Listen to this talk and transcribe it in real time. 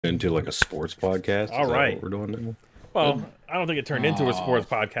Into like a sports podcast. All Is that right. what we're doing now? Well, I don't think it turned into a sports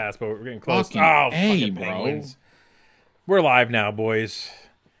podcast, but we're getting close. Fucking bro. Penguins. We're live now, boys.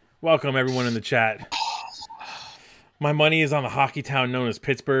 Welcome, everyone in the chat. My money is on the hockey town known as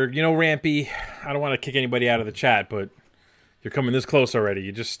Pittsburgh. You know, Rampy, I don't want to kick anybody out of the chat, but you're coming this close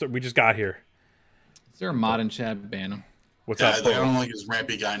already. We just got here. Is there a mod in chat? Ban him. What's up? I don't like this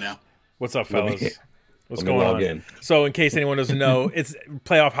Rampy guy now. What's up, fellas? What's Let me going log on? in. So, in case anyone doesn't know, it's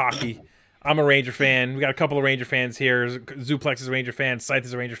playoff hockey. I'm a Ranger fan. We got a couple of Ranger fans here. Zuplex is a Ranger fan. Scythe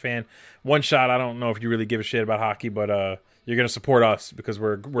is a Ranger fan. One Shot, I don't know if you really give a shit about hockey, but you're gonna support us because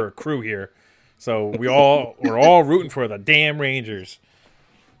we're a crew here. So we're all rooting for the damn Rangers,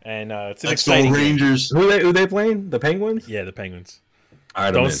 and it's an Let's go exciting game. Rangers. Who they playing? The Penguins? Yeah, the Penguins. All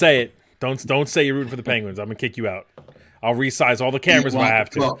right, Don't say it. Don't say you're rooting for the Penguins. I'm gonna kick you out. I'll resize all the cameras if I have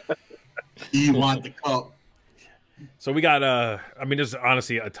to. You want the cup. So we got there's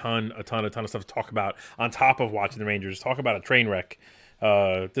honestly a ton of stuff to talk about on top of watching the Rangers. Talk about a train wreck.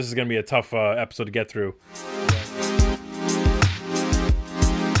 This is gonna be a tough episode to get through.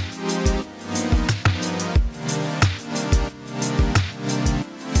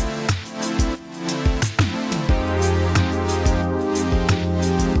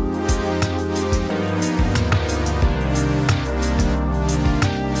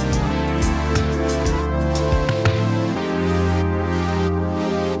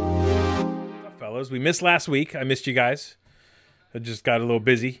 We missed last week. I missed you guys. I just got a little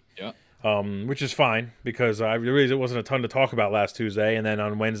busy. Yeah. Which is fine because I realized it wasn't a ton to talk about last Tuesday, and then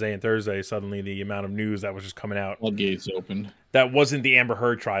on Wednesday and Thursday, suddenly the amount of news that was just coming out. Floodgates opened. That wasn't the Amber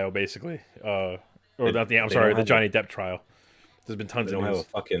Heard trial, basically, or not the. I'm sorry, the Johnny Depp trial. There's been tons They of don't news. have a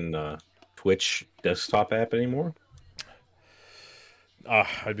fucking Twitch desktop app anymore.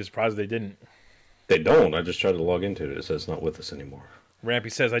 I'd be surprised if they didn't. They don't. I just tried to log into it. It says it's not with us anymore.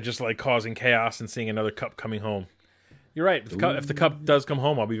 Rampy says, I just like causing chaos and seeing another cup coming home. You're right. If the cup does come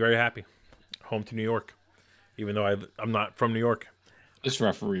home, I'll be very happy. Home to New York. Even though I'm not from New York. This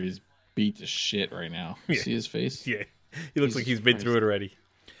referee is beat to shit right now. You see his face? Yeah. He looks like he's been through it already.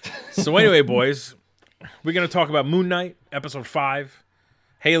 So anyway, boys, we're going to talk about Moon Knight, episode 5.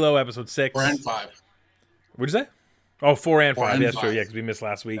 Halo, episode 6. 4 and 5. What'd you say? Oh, 4 and 5. 4 and That's true. 5. Yeah, because we missed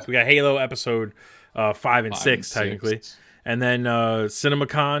last week. We got Halo, episode 5 and 6, technically. And then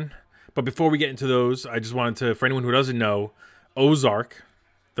Cinemacon. But before we get into those, I just wanted to, for anyone who doesn't know, Ozark,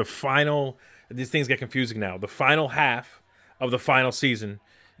 the final, these things get confusing now. The final half of the final season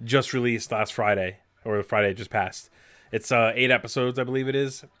just released last Friday, or the Friday just passed. It's 8 episodes, I believe it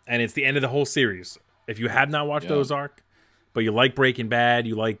is, and it's the end of the whole series. If you have not watched Ozark, but you like Breaking Bad,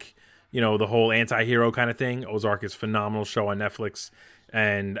 you like, the whole anti-hero kind of thing, Ozark is a phenomenal show on Netflix.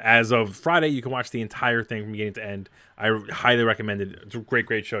 And as of Friday, you can watch the entire thing from beginning to end. I highly recommend it. It's a great,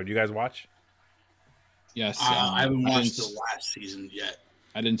 great show. Do you guys watch? Yes. I haven't watched the last season yet.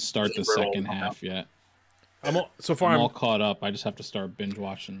 I didn't start the second half yet. I'm all caught up. I just have to start binge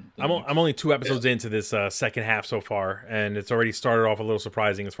watching. I'm only 2 episodes into this second half so far, and it's already started off a little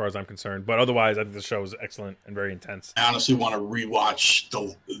surprising as far as I'm concerned. But otherwise, I think the show is excellent and very intense. I honestly want to rewatch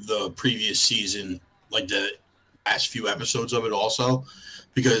the previous season, like the last few episodes of it also,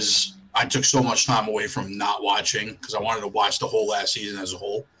 because I took so much time away from not watching because I wanted to watch the whole last season as a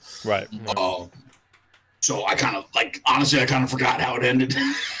whole. Right. So I kind of forgot how it ended.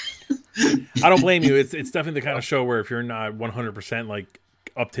 I don't blame you. It's definitely the kind of show where if you're not 100% like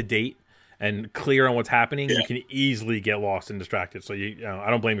up to date and clear on what's happening, you can easily get lost and distracted. So I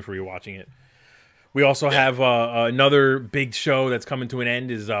don't blame you for rewatching it. We also have another big show that's coming to an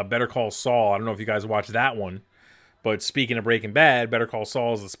end is Better Call Saul. I don't know if you guys watched that one. But speaking of Breaking Bad, Better Call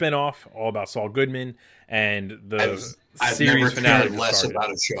Saul is a spinoff, all about Saul Goodman, and I've series never finale cared less started.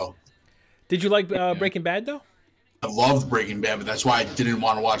 about a show. Did you like Breaking Bad, though? I loved Breaking Bad, but that's why I didn't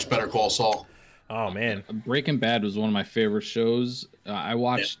want to watch Better Call Saul. Oh, man. Breaking Bad was one of my favorite shows. I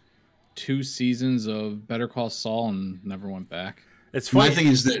watched 2 seasons of Better Call Saul and never went back. It's funny. My thing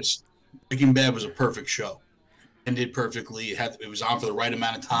is this. Breaking Bad was a perfect show. Ended perfectly. It was on for the right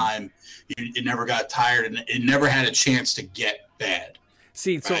amount of time. It never got tired, and it never had a chance to get bad.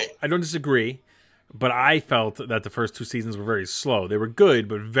 See, so I don't disagree, but I felt that the first 2 seasons were very slow. They were good,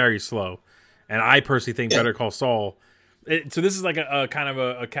 but very slow. And I personally think Better Call Saul... so this is like a kind of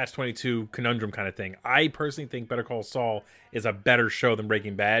a catch-22 conundrum kind of thing. I personally think Better Call Saul is a better show than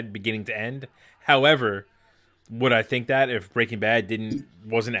Breaking Bad, beginning to end. However, would I think that if Breaking Bad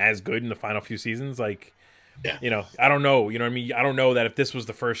wasn't as good in the final few seasons? Like... Yeah. I don't know. You know what I mean? I don't know that if this was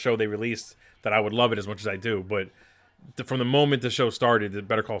the first show they released that I would love it as much as I do. But from the moment the show started,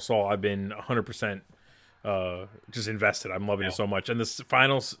 Better Call Saul, I've been 100% just invested. I'm loving it so much. And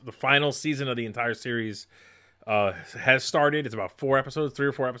the final season of the entire series has started. It's about 3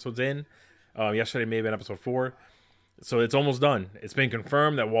 or 4 episodes in. Yesterday may have been episode 4. So it's almost done. It's been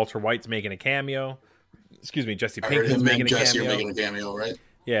confirmed that Walter White's making a cameo. Excuse me, Jesse Pinkman's making a cameo. Right?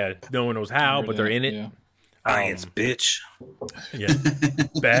 Yeah, no one knows how, but they're in it. Yeah. Science, bitch. Yeah,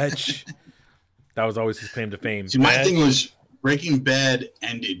 bitch. That was always his claim to fame. See, my thing was Breaking Bad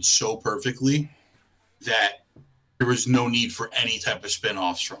ended so perfectly that there was no need for any type of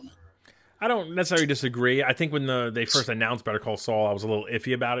spin-offs from it. I don't necessarily disagree. I think when they first announced Better Call Saul, I was a little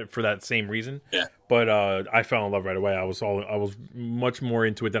iffy about it for that same reason. Yeah. But I fell in love right away. I was much more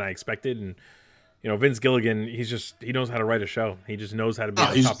into it than I expected. And Vince Gilligan, he knows how to write a show. He just knows how to be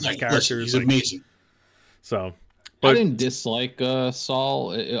on top of his characters. He's amazing. So, I didn't dislike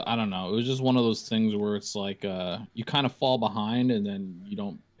Saul. I don't know. It was just one of those things where it's like you kind of fall behind and then you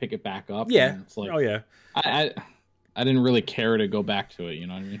don't pick it back up. Yeah. It's like, oh yeah. I didn't really care to go back to it. You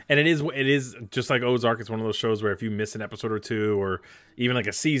know what I mean? And it is just like Ozark. It's one of those shows where if you miss an episode or two, or even like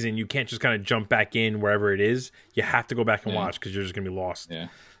a season, you can't just kind of jump back in wherever it is. You have to go back and watch because you're just gonna be lost. Yeah.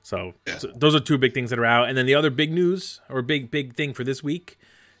 So those are 2 big things that are out. And then the other big news or big thing for this week,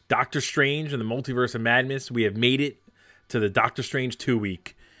 Doctor Strange and the Multiverse of Madness. We have made it to the Doctor Strange 2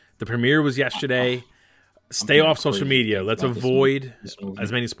 week. The premiere was yesterday. Stay off social media. Let's avoid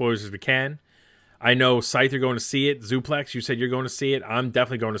as many spoilers as we can. I know, Scythe, you're going to see it. Zuplex, you said you're going to see it. I'm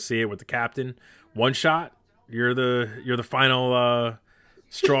definitely going to see it with the captain. One shot. You're the final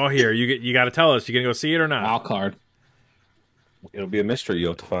straw here. You got to tell us. You gonna go see it or not? Wild card. It'll be a mystery.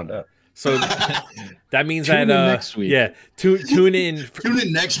 You'll have to find out. So that means tune in next week. Yeah, tune in. Tune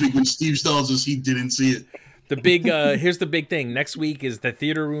in next week when Steve tells us he didn't see it. The big here's the big thing. Next week is the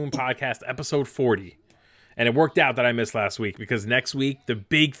Theater Room Podcast, episode 40. And it worked out that I missed last week because next week, the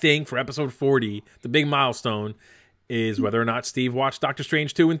big thing for episode 40, the big milestone, is whether or not Steve watched Doctor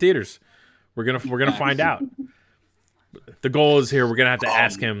Strange 2 in theaters. We're gonna find out. The goal is here. We're gonna have to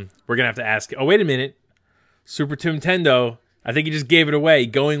ask him. We're gonna have to ask. Oh, wait a minute, Super Tim Tendo. I think he just gave it away.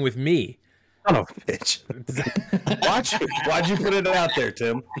 Going with me. Oh, bitch. Why'd you put it out there,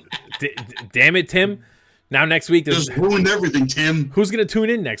 Tim? Damn it, Tim. Now next week, just ruined everything, Tim. Who's gonna tune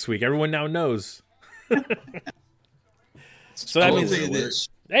in next week? Everyone now knows. So that means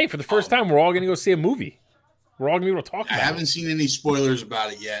hey, for the first time, we're all going to go see a movie. We're all going to be able to talk about it. I haven't seen any spoilers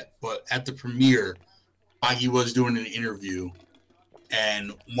about it yet, but at the premiere, Feige was doing an interview,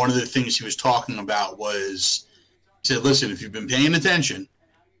 and one of the things he was talking about was, he said, listen, if you've been paying attention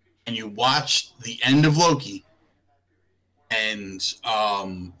and you watched the end of Loki and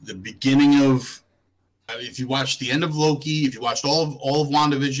the beginning of, if you watched the end of Loki, if you watched all of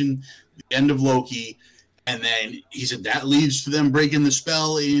WandaVision, the end of Loki, and then he said that leads to them breaking the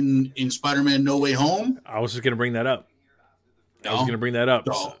spell in Spider-Man No Way Home. I was just going to bring that up.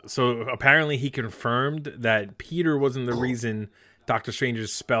 So apparently he confirmed that Peter wasn't the reason Doctor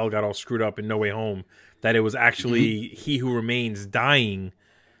Strange's spell got all screwed up in No Way Home. That it was actually He Who Remains dying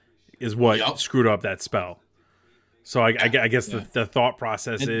is what screwed up that spell. So I guess the thought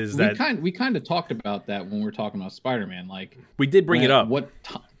process is that we kind of talked about that when we were talking about Spider-Man. Like we did bring it up. What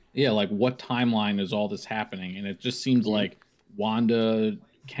timeline is all this happening? And it just seems like Wanda,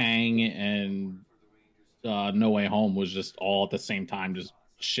 Kang, and No Way Home was just all at the same time, just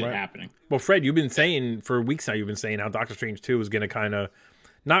shit happening. Well, Fred, you've been saying for weeks now. You've been saying how Doctor Strange 2 is going to kind of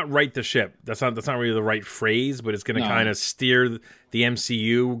not right the ship. That's not really the right phrase, but it's going to kind of steer the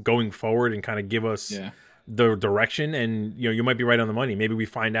MCU going forward and kind of give us the direction. And you might be right on the money. Maybe we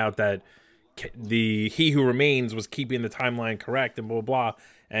find out that the He Who Remains was keeping the timeline correct and blah blah blah.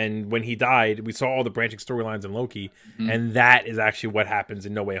 And when he died, we saw all the branching storylines in Loki, and that is actually what happens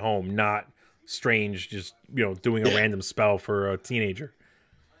in No Way Home, not Strange just doing a random spell for a teenager.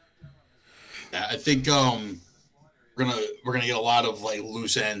 Yeah, I think we're gonna get a lot of like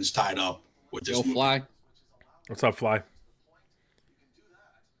loose ends tied up with this. Fly. What's up, Fly?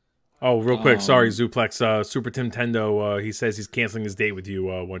 Oh, real quick, sorry, Zuplex. Super Tim Tendo, he says he's canceling his date with you.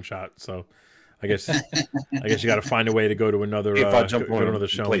 One shot, so. I guess you got to find a way to go to another. If I jump on another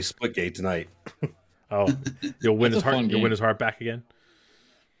show, play Splitgate tonight. Oh, you'll win his heart. You'll win his heart back again.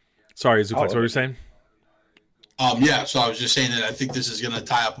 Sorry, Zuplex. What were you saying? Yeah. So I was just saying that I think this is going to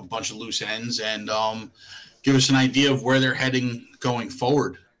tie up a bunch of loose ends and give us an idea of where they're heading going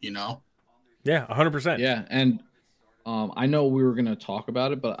forward. Yeah, 100%. Yeah, and I know we were going to talk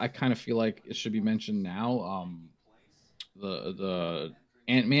about it, but I kind of feel like it should be mentioned now. The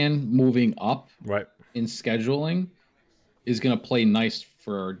Ant-Man moving up in scheduling is going to play nice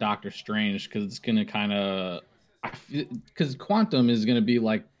for Doctor Strange because it's going to kind of because Quantum is going to be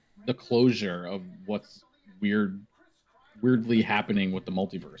like the closure of what's weirdly happening with the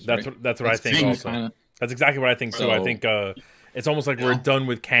multiverse. That's what I think also. That's exactly what I think too. I think it's almost like we're done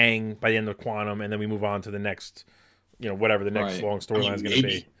with Kang by the end of Quantum, and then we move on to the next, whatever the next long storyline is going to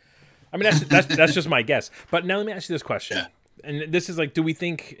be. I mean, that's just my guess. But now let me ask you this question. Yeah. And this is like, do we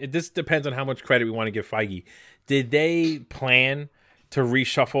think this depends on how much credit we want to give Feige? Did they plan to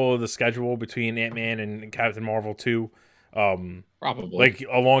reshuffle the schedule between Ant-Man and Captain Marvel 2? Probably. Like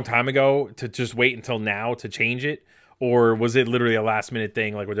a long time ago to just wait until now to change it? Or was it literally a last minute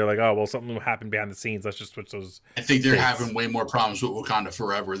thing, like where they're like, oh, well, something happened behind the scenes. Let's just switch those. I think they're having way more problems with Wakanda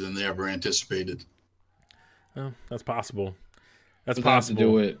Forever than they ever anticipated. Oh, that's possible. That's Does possible. That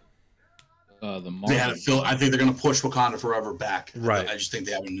have to do with the Marvel? They had to I think they're going to push Wakanda Forever back. Right. I just think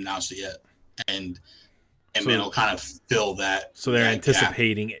they haven't announced it yet, and it'll kind of fill that. So they're that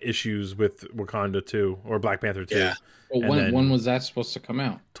anticipating issues with Wakanda 2 or Black Panther 2. Yeah. Well, when was that supposed to come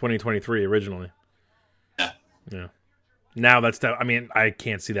out? 2023 originally. Yeah. Yeah. Now I mean, I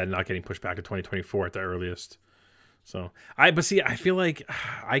can't see that not getting pushed back to 2024 at the earliest. So I feel like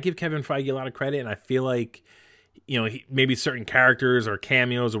I give Kevin Feige a lot of credit, and I feel like, maybe certain characters or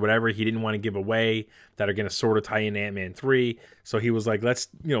cameos or whatever he didn't want to give away that are going to sort of tie in Ant-Man 3. So he was like, let's,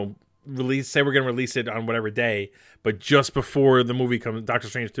 say we're going to release it on whatever day, but just before the movie comes, Doctor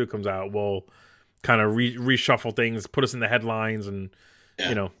Strange 2 comes out, we'll kind of reshuffle things, put us in the headlines, and,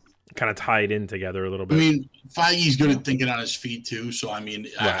 kind of tie it in together a little bit. I mean, Feige's good at thinking on his feet too. So I mean,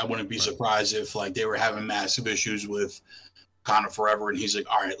 I wouldn't be surprised if like they were having massive issues with Wakanda Forever, and he's like,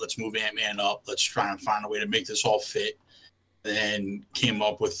 all right, let's move Ant-Man up. Let's try and find a way to make this all fit. And came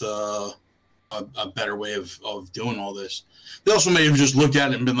up with a better way of doing all this. They also may have just looked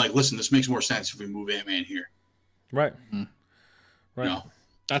at it and been like, listen, this makes more sense if we move Ant-Man here. Right. Mm-hmm. Right.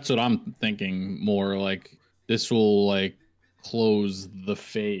 That's what I'm thinking more like this will like close the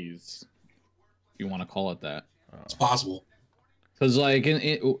phase, if you want to call it that. It's possible. Because like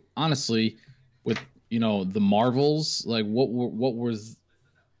honestly, with the Marvels, like what was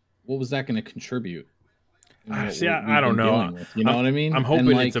that going to contribute? I don't know. You know what I mean? I'm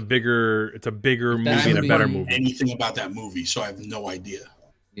hoping it's a bigger movie and a better movie. Anything about that movie, so I have no idea.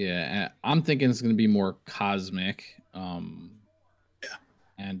 Yeah, I'm thinking it's going to be more cosmic.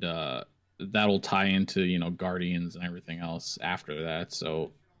 And that'll tie into Guardians and everything else after that.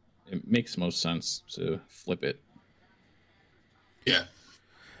 So it makes most sense to flip it. Yeah,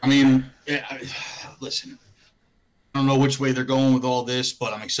 I mean, listen, I don't know which way they're going with all this,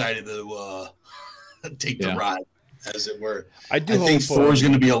 but I'm excited to take the ride, as it were. I think Thor is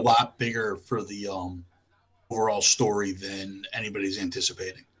going to be a lot bigger for the overall story than anybody's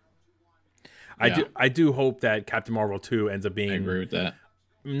anticipating. I do hope that Captain Marvel 2 ends up being. I agree with that.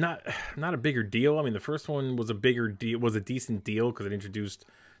 Not a bigger deal. I mean, the first one was a bigger deal, was a decent deal because it introduced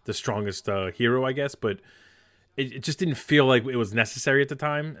the strongest hero, I guess, but it just didn't feel like it was necessary at the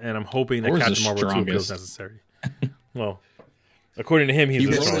time. And I'm hoping that Captain Marvel 2 feels necessary. Well, according to him, he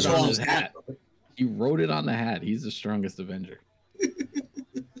wrote it on his hat. He wrote it on the hat. He's the strongest Avenger.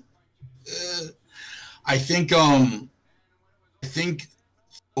 I think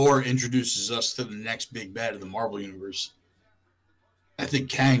Thor introduces us to the next big bad of the Marvel universe. I think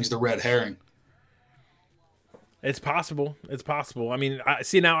Kang's the red herring. It's possible. I mean, I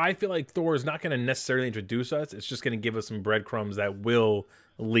feel like Thor is not going to necessarily introduce us. It's just going to give us some breadcrumbs that will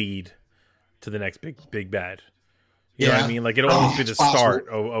lead to the next big bad. You know what I mean? Like, it'll almost be the start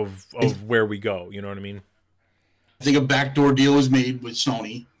of where we go. You know what I mean? I think a backdoor deal is made with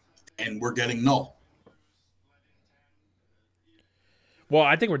Sony, and we're getting Null. Well,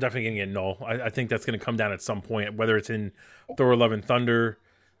 I think we're definitely going to get Null. I think that's going to come down at some point, whether it's in Thor: Love and Thunder,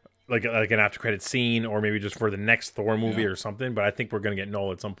 like an after credit scene, or maybe just for the next Thor movie or something. But I think we're going to get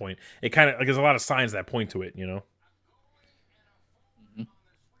Null at some point. It kind of like there's a lot of signs that point to it,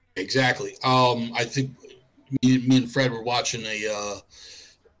 Exactly. I think me and Fred were watching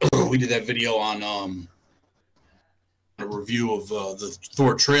we did that video on a review of the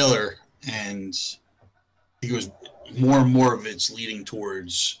Thor trailer, and it was more and more of it's leading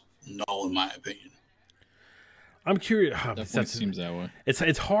towards Null, in my opinion. I'm curious. Definitely seems that way.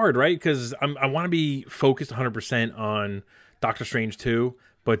 It's hard, right? Because I want to be focused 100% on Doctor Strange 2,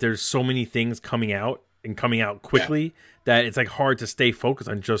 but there's so many things coming out and coming out quickly that it's like hard to stay focused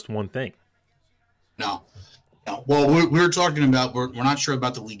on just one thing. No. Well, we're talking about we're not sure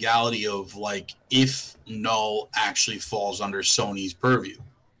about the legality of like if Null actually falls under Sony's purview.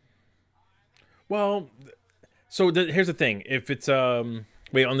 Well, so here's the thing: if it's under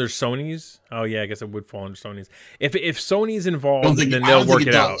Sony's, oh yeah, I guess it would fall under Sony's. If Sony's involved, then they'll work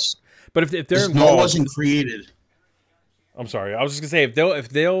it out. But if they're involved, Null wasn't created. I'm sorry. I was just gonna say if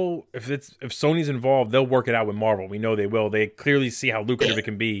Sony's involved, they'll work it out with Marvel. We know they will. They clearly see how lucrative it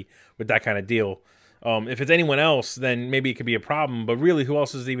can be with that kind of deal. If it's anyone else, then maybe it could be a problem. But really, who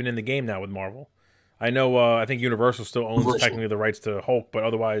else is even in the game now with Marvel? I know. I think Universal still owns technically the rights to Hulk, but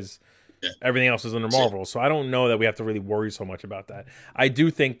otherwise, everything else is under Marvel. So I don't know that we have to really worry so much about that. I do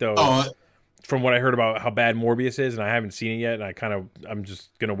think though. From what I heard about how bad Morbius is, and I haven't seen it yet, and I'm just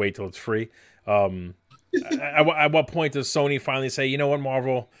gonna wait till it's free. At what point does Sony finally say, you know what,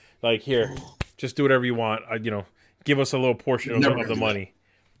 Marvel, like here, just do whatever you want, give us a little portion of the money?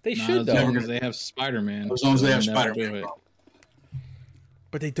 They should though, because they have Spider-Man. As long as they have Spider-Man,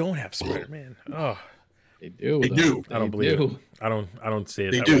 but they don't have Spider-Man. Oh, they do. They do. I don't believe it. I don't see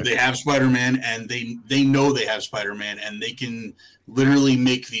it. They do. They have Spider-Man, and they know they have Spider-Man, and they can literally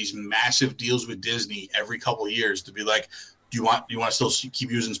make these massive deals with Disney every couple of years to be like, do you want to still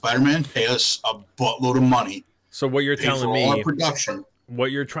keep using Spider-Man? Pay us a buttload of money. So what you're telling me, our production.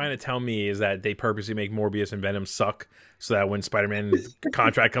 What you're trying to tell me is that they purposely make Morbius and Venom suck, so that when Spider-Man's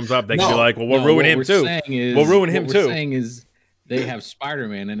contract comes up, they can be like, well, we'll ruin him too. We'll ruin him too. What we're saying is, they have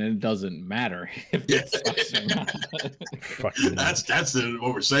Spider-Man, and it doesn't matter if it sucks or not. That's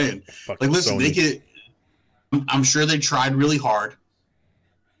what we're saying. Fucking like, listen, Sony. I'm sure they tried really hard.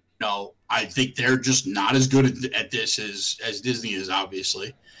 No, I think they're just not as good at this as Disney is,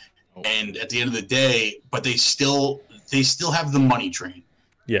 obviously. And at the end of the day, but they still have the money train.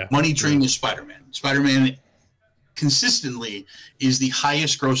 Yeah, money train is Spider-Man. Spider-Man consistently is the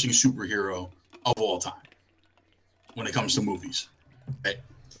highest grossing superhero of all time when it comes to movies. Okay.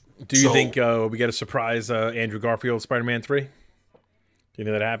 Do you think we get a surprise Andrew Garfield Spider-Man 3? Do you think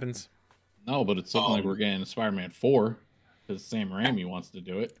that happens? No, but it's looking like we're getting Spider-Man 4 because Sam Raimi wants to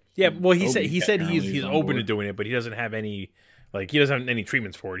do it. Yeah, well, he said he's open to doing it, but he doesn't have any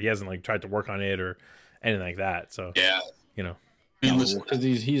treatments for it. He hasn't tried to work on it or anything like that. So because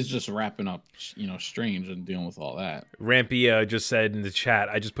he's just wrapping up, Strange and dealing with all that. Rampy just said in the chat,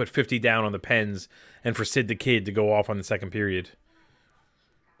 I just put 50 down on the pens and for Sid the Kid to go off on the second period.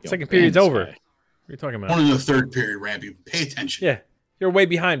 Second period's over. What are you talking about? Only the third period, Rampy. Pay attention. Yeah, you're way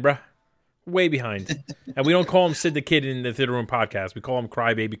behind, bruh. Way behind. And we don't call him Sid the Kid in the Theater Room podcast. We call him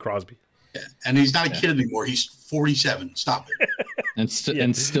Crybaby Crosby. Yeah. And he's not a kid anymore. He's 47. Stop it.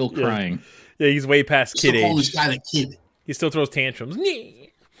 and still crying. Yeah, he's way past kid age. This guy a kid. He still throws tantrums.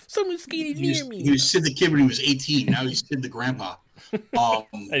 Someone's skating near me. He was Sid the Kid when he was 18. Now he's Sid the Grandpa.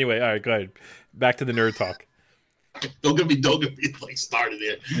 Anyway, all right, go ahead. Back to the nerd talk. Don't get me started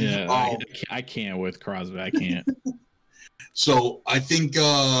there. Yeah, I can't with Crosby. I can't. So I think,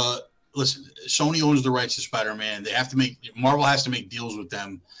 listen, Sony owns the rights to Spider-Man. Marvel has to make deals with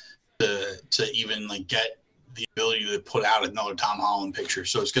them to even get the ability to put out another Tom Holland picture.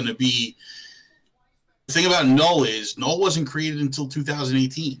 So it's going to be. The thing about Null is Null wasn't created until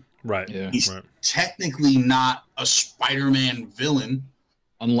 2018. Right. Yeah. He's technically not a Spider-Man villain.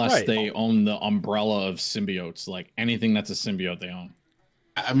 Unless they own the umbrella of symbiotes. Like anything that's a symbiote they own.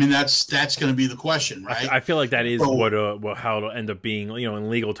 I mean, that's going to be the question, right? I feel like that is how it'll end up being, in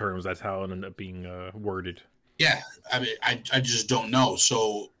legal terms, that's how it'll end up being worded. Yeah. I mean, I just don't know.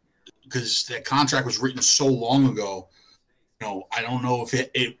 So, because that contract was written so long ago, I don't know if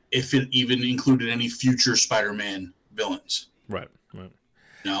it even included any future Spider-Man villains. Right.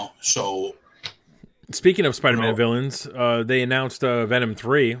 So speaking of Spider-Man villains, they announced Venom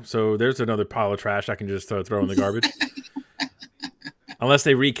 3, so there's another pile of trash I can just throw in the garbage. Unless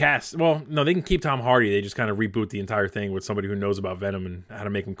they recast. Well, no, they can keep Tom Hardy. They just kind of reboot the entire thing with somebody who knows about Venom and how to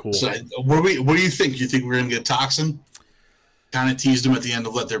make him cool. So, what do you think? Do you think we're going to get Toxin? Kind of teased him at the end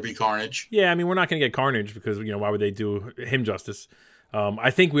of Let There Be Carnage. Yeah, I mean, we're not going to get Carnage because, why would they do him justice?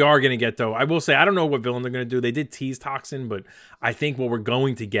 I think we are going to get, though, I will say, I don't know what villain they're going to do. They did tease Toxin, but I think what we're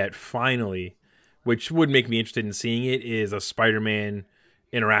going to get finally, which would make me interested in seeing it, is a Spider-Man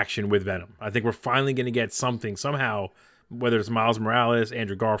interaction with Venom. I think we're finally going to get something, somehow, whether it's Miles Morales,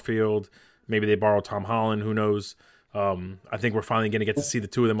 Andrew Garfield, maybe they borrow Tom Holland, who knows. I think we're finally going to get to see the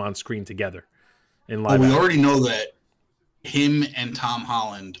two of them on screen together in live action. We already know that him and Tom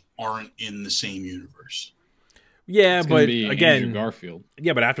Holland aren't in the same universe. Yeah, but again, Andrew Garfield.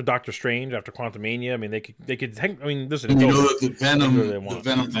 Yeah, but after Doctor Strange, after Quantumania, I mean, they could. I mean, listen. You know that the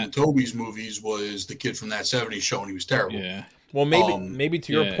Venom from Tobey's movies was the kid from that '70s show, and he was terrible. Yeah. Well, maybe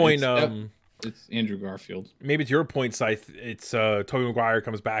to your point, it's Andrew Garfield. Maybe to your point, Scythe, it's Tobey Maguire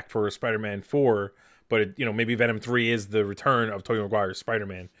comes back for Spider-Man 4, but maybe Venom 3 is the return of Tobey Maguire's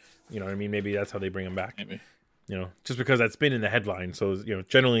Spider-Man. You know what I mean? Maybe that's how they bring him back. Maybe. Just because that's been in the headline. So,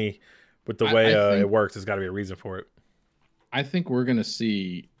 generally with the way it works, there's got to be a reason for it. I think we're going to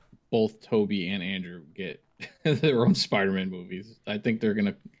see both Toby and Andrew get their own Spider-Man movies. I think they're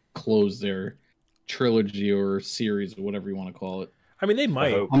gonna close their trilogy or series or whatever you want to call it. I mean, they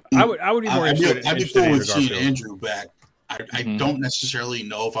might. I I would be more I'd interested be in cool Andrew with seeing Garfield. Andrew back. I don't necessarily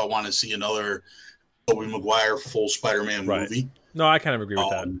know if I want to see another Tobey Maguire full Spider-Man movie. No, I kind of agree with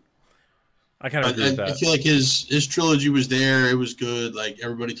that. I kind of agree with that. I feel like his trilogy was there. It was good. Like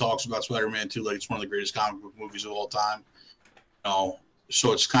everybody talks about Spider-Man 2, like it's one of the greatest comic book movies of all time.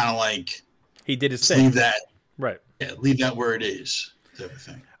 So it's kind of like he did his thing. thing. Leave that leave that where it is. Type of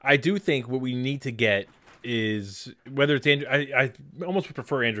thing. I do think what we need to get is whether it's Andrew. I almost would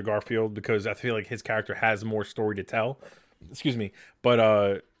prefer Andrew Garfield because I feel like his character has more story to tell. Excuse me, but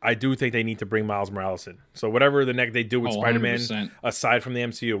I do think they need to bring Miles Morales in. So whatever the next they do with Spider-Man, 100%. aside from the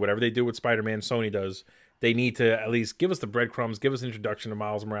MCU, whatever they do with Spider-Man, Sony does, they need to at least give us the breadcrumbs, give us an introduction to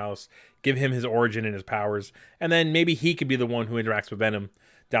Miles Morales, give him his origin and his powers, and then maybe he could be the one who interacts with Venom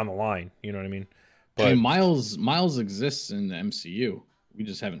down the line. You know what I mean? But I mean, Miles exists in the MCU. We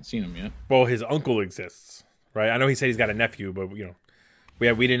just haven't seen him yet. Well, his uncle exists, right? I know he said he's got a nephew, but we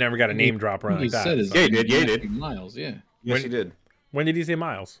didn't ever got a name drop around like that. Said his Yeah, he did. Miles, yeah. Yes, he did. When did he say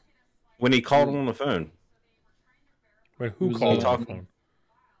Miles? When he called him on the phone. When who called him on the phone?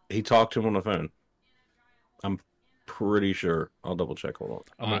 He talked to him on the phone. I'm pretty sure. I'll double check. Hold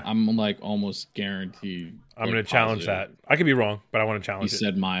on. I'm like almost guaranteed. I'm going to challenge that. I could be wrong, but I want to challenge it. He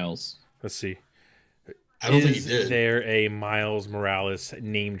said Miles. Let's see. I don't think he did. Is there a Miles Morales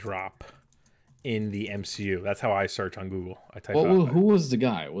name drop in the MCU? That's how I search on Google. I type who was the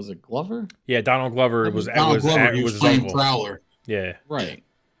guy? Was it Glover? Yeah, Donald Glover He was playing Prowler. Yeah. Right.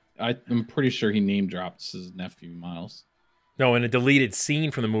 I'm pretty sure he name drops his nephew, Miles. No, in a deleted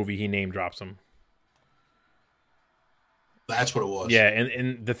scene from the movie, he name drops him. That's what it was. Yeah, and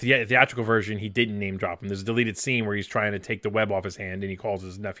in the theatrical version, he didn't name drop him. There's a deleted scene where he's trying to take the web off his hand, and he calls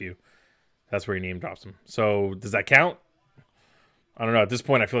his nephew. That's where he name drops him. So does that count? I don't know. At this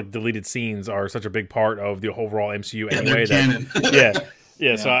point, I feel like deleted scenes are such a big part of the overall MCU anyway.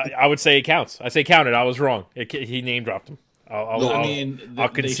 Yeah. So I would say it counts. I say count it. I was wrong. He name dropped him. I'll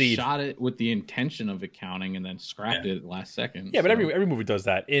concede. They shot it with the intention of accounting and then scrapped it at the last second. Yeah, but every movie does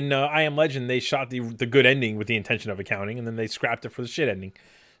that. In I Am Legend, they shot the good ending with the intention of accounting, and then they scrapped it for the shit ending.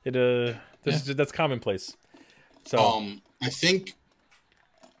 That's commonplace. So I think.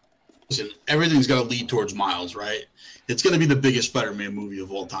 Listen, everything's got to lead towards Miles, right? It's going to be the biggest Spider-Man movie of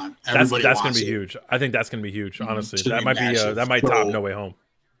all time. That's going to be huge. I think that's going to be huge. Honestly, that might be that might top No Way Home.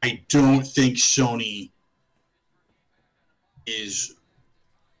 I don't think Sony is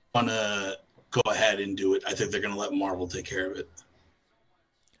gonna go ahead and do it. I think they're gonna let Marvel take care of it.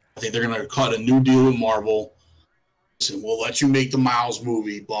 I think they're gonna cut a new deal with Marvel. Listen, we'll let you make the Miles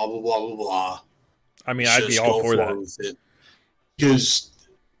movie. Blah blah blah blah blah. I mean, I'd be all for that. Because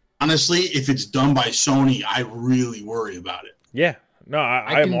honestly, if it's done by Sony, I really worry about it. Yeah, no,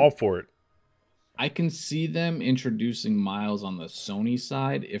 I am all for it. I can see them introducing Miles on the Sony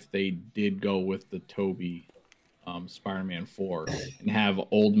side if they did go with the Toby Spider-Man 4 and have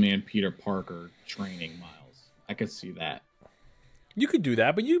old man Peter Parker training Miles. I could see that. You could do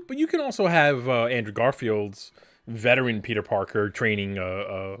that, but you can also have Andrew Garfield's veteran Peter Parker training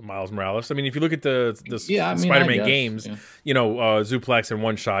Miles Morales. I mean, if you look at the Spider-Man games, Zuplex and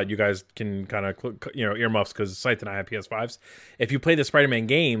One Shot, you guys can kind of earmuffs because Scythe and I have PS5s. If you play the Spider-Man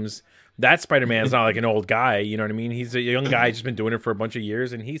games, that Spider-Man's not like an old guy. You know what I mean? He's a young guy, just been doing it for a bunch of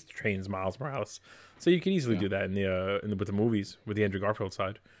years, and he trains Miles Morales. So you can easily do that with the movies with the Andrew Garfield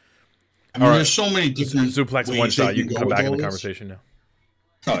side. I mean, there's so many different Zuplex and One Shot. You can come back in the conversation now.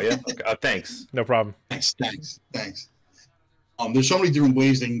 Oh yeah, okay. Thanks. No problem. Thanks. There's so many different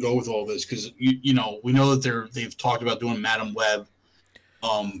ways they can go with all this because we know that they've talked about doing Madam Web,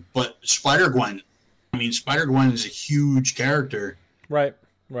 but Spider-Gwen. I mean, Spider-Gwen is a huge character, right?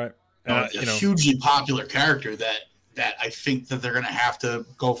 A hugely popular character that I think that they're going to have to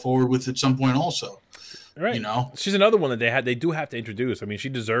go forward with at some point also. Right. She's another one that they do have to introduce. I mean,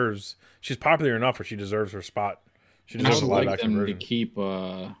 she's popular enough where she deserves her spot. She deserves a live action version. To keep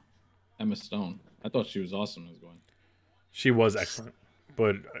Emma Stone. I thought she was awesome as Gwen. She was excellent.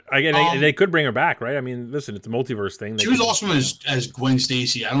 But again, they could bring her back, right? I mean, listen, it's a multiverse thing. She was awesome as Gwen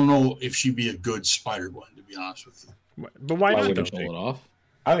Stacy. I don't know if she'd be a good Spider-Gwen, to be honest with you. But why not? Would pull it off?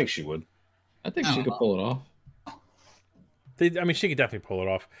 I think she would. I think she could pull it off. She could definitely pull it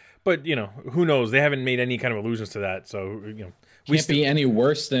off. But, who knows? They haven't made any kind of allusions to that. So, Can't be any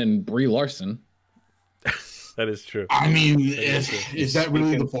worse than Brie Larson. That is true. I mean, is that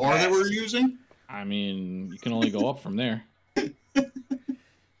really the bar that we're using? I mean, you can only go up from there.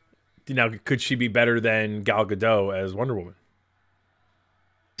 Now, could she be better than Gal Gadot as Wonder Woman?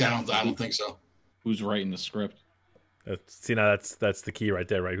 I don't think so. Who's writing the script? That's the key right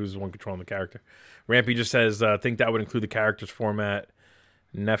there, right? Who's the one controlling the character? Rampy just says, think that would include the characters format,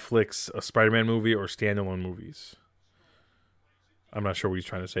 Netflix, a Spider-Man movie, or standalone movies. I'm not sure what he's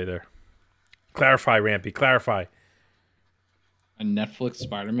trying to say there. Clarify, Rampy. Clarify. A Netflix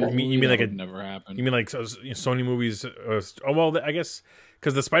Spider-Man movie? You mean like would never happen. You mean like Sony movies? I guess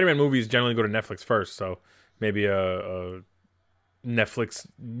because the Spider-Man movies generally go to Netflix first, so maybe a Netflix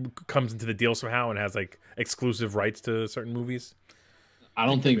comes into the deal somehow and has like exclusive rights to certain movies. I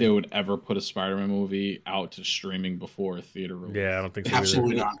don't think they would ever put a Spider-Man movie out to streaming before a theater release. Yeah, I don't think so.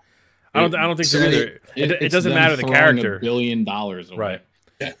 Absolutely not. I don't think so either. It doesn't matter the character. $1 billion away. Right.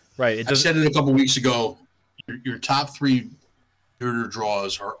 Yeah. Right. I said it a couple weeks ago. Your top three theater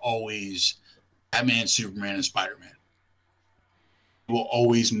draws are always Batman, Superman, and Spider-Man. Will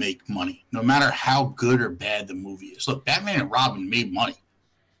always make money, no matter how good or bad the movie is. Look, Batman and Robin made money.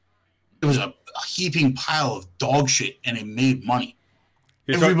 It was a heaping pile of dog shit, and it made money.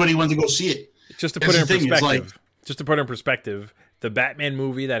 Everybody went to go see it. Just to put it in perspective, the Batman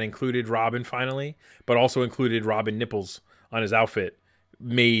movie that included Robin finally, but also included Robin nipples on his outfit,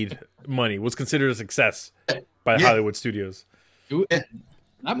 made money. Was considered a success by Hollywood studios.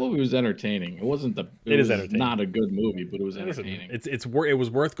 That movie was entertaining. It wasn't It is entertaining. Not a good movie, but it was entertaining. It was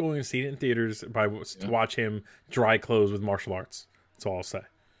worth going to see it in theaters to watch him dry clothes with martial arts. That's all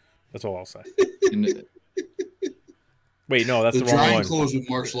I'll say. Wait, no, that's the wrong one. Drying clothes with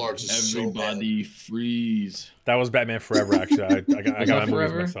martial arts is Everybody freeze. That was Batman Forever. Actually, I got my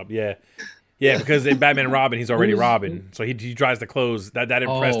movies mixed up. Yeah, because in Batman and Robin, he's already Robin, so he dries the clothes. That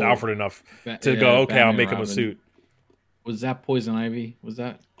impressed Alfred enough to go, okay, Batman, I'll make him a suit. Was that Poison Ivy? Was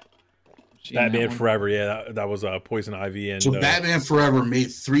that Batman Forever? Yeah, that was Poison Ivy. And so Batman Forever made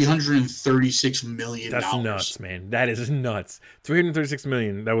 $336 million. That's nuts, man. That is nuts. $336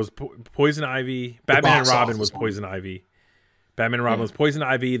 million. That was Poison Ivy. Batman and Robin was Poison Ivy. Batman and Robin was Poison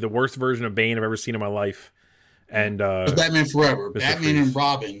Ivy, the worst version of Bane I've ever seen in my life. And Batman Forever. Batman and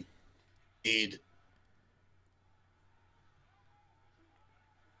Robin made.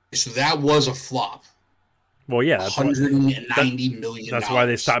 So that was a flop. Well, yeah, that's $190 million. That's why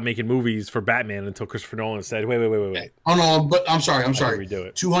they stopped making movies for Batman until Christopher Nolan said, "Wait." Oh no, but I'm sorry. Redo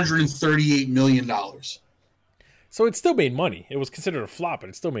it. $238 million. So it still made money. It was considered a flop, but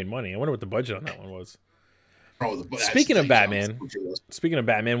it still made money. I wonder what the budget on that one was. Speaking of Batman,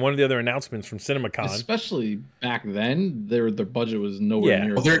 one of the other announcements from CinemaCon, especially back then, their budget was nowhere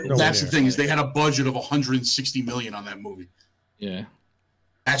near. Well, that's the thing is they had a budget of $160 million on that movie. Yeah,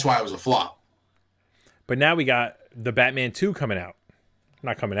 that's why it was a flop. But now we got the Batman 2 coming out.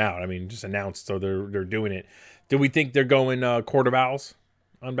 Not coming out. I mean, just announced, so they're doing it. Do we think they're going Court of Owls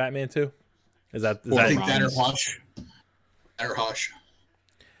on Batman 2? I think that or Hush. That or Hush.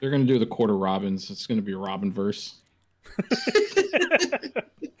 They're going to do the Court of Robins. It's going to be a Robin verse.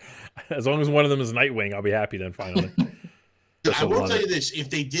 As long as one of them is Nightwing, I'll be happy then, finally. I will tell you this. If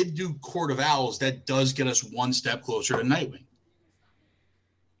they did do Court of Owls, that does get us one step closer to Nightwing.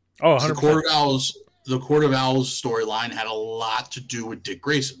 Oh, 100%. The Court of Owls storyline had a lot to do with Dick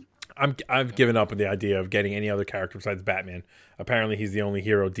Grayson. I've given up on the idea of getting any other character besides Batman. Apparently, he's the only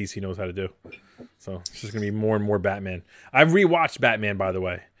hero DC knows how to do. So it's just going to be more and more Batman. I've rewatched Batman, by the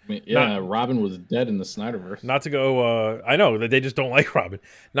way. Robin was dead in the Snyderverse. Not to go, I know that they just don't like Robin.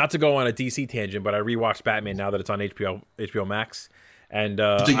 Not to go on a DC tangent, but I rewatched Batman now that it's on HBO Max. And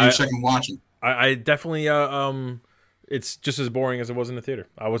I think you're second watching. I definitely, it's just as boring as it was in the theater.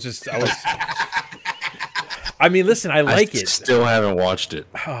 I was. I mean, listen, I like it. Still haven't watched it.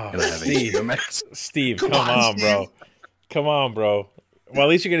 Oh, Steve, come on, bro. Well, at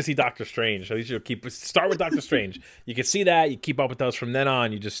least you're gonna see Doctor Strange. At least you'll start with Doctor Strange. You can see that. You keep up with us from then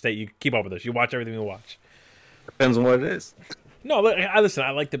on. You keep up with us. You watch everything we watch. Depends on what it is. No, listen. I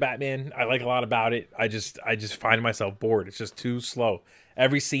like the Batman. I like a lot about it. I just find myself bored. It's just too slow.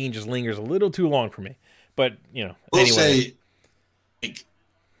 Every scene just lingers a little too long for me. But anyway.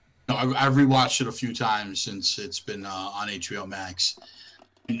 I've rewatched it a few times since it's been on HBO Max.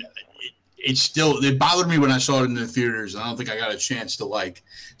 And it bothered me when I saw it in the theaters. I don't think I got a chance to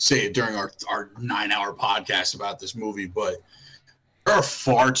say it during our 9-hour podcast about this movie, but there are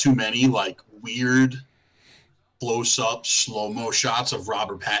far too many weird close-up slow-mo shots of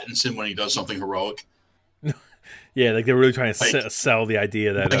Robert Pattinson when he does something heroic. Yeah, they're really trying to sell the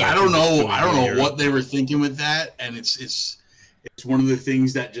idea that I don't know what they were thinking with that, and it's one of the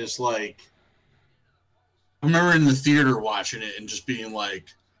things that just I remember in the theater watching it and just being like,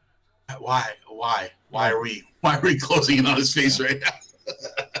 why are we closing in on his face right now?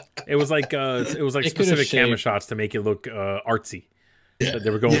 It was specific camera shots to make it look artsy. Yeah. They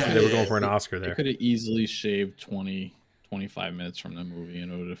were going for an Oscar They there. could have easily shaved 20, 25 minutes from the movie,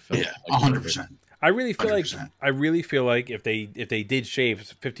 and it would have felt Yeah, like 100%. I really feel 100%. like if they did shave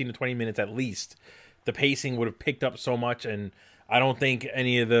 15 to 20 minutes at least, the pacing would have picked up so much, and I don't think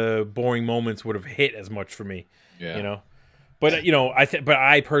any of the boring moments would have hit as much for me. Yeah. You know, but you know, but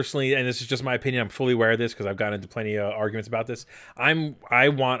I personally, and this is just my opinion, I'm fully aware of this because I've gotten into plenty of arguments about this. I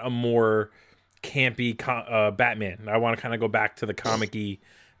want a more campy Batman. I want to kind of go back to the comic-y.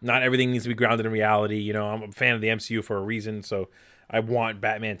 Not everything needs to be grounded in reality. You know, I'm a fan of the MCU for a reason, so I want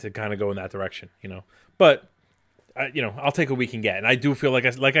Batman to kind of go in that direction. You know, but you know, I'll take what we can get. And I do feel like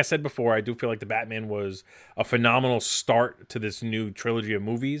I said before, I do feel like the Batman was a phenomenal start to this new trilogy of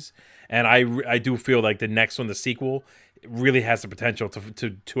movies, and I do feel like the next one, the sequel, really has the potential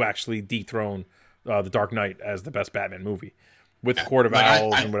to actually dethrone the Dark Knight as the best Batman movie with Court of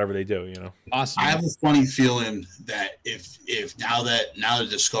Owls and whatever they do. You know, Awesome. I have a funny feeling that if now that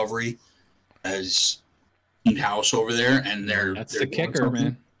Discovery has in-house over there and they're That's they're the doing kicker, something,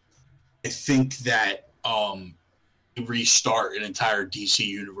 man. I think that restart an entire DC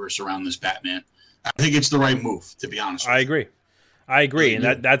universe around this Batman. I think it's the right move, to be honest with you. I agree,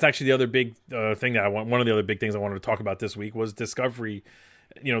 and that's actually the other big thing that I want. One of the other big things I wanted to talk about this week was Discovery.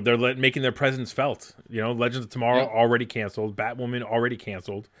 You know, they're making their presence felt. You know, Legends of Tomorrow already canceled, Batwoman already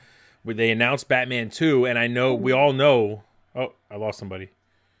canceled. They announced Batman 2, and I know we all know. Oh, I lost somebody.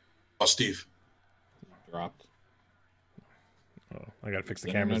 Oh, Steve. Dropped. Oh, I gotta fix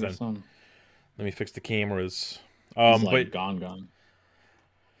the cameras then. Let me fix the cameras. He's like but gone.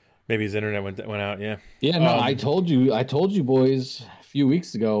 maybe his internet went out. Yeah. Yeah, no, I told you, boys, a few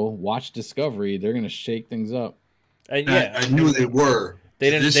weeks ago. Watch Discovery; they're gonna shake things up. Yeah, I knew they were. They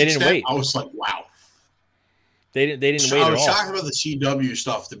didn't wait. I was like, wow. They didn't wait at all. I was shocked about the CW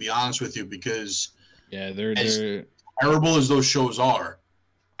stuff, to be honest with you, because they're terrible as those shows are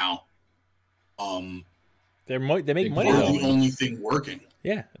now. They make money They're though. the only thing working.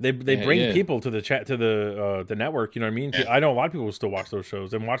 Yeah, they bring people to the chat to the network. You know what I mean? Yeah. I know a lot of people who still watch those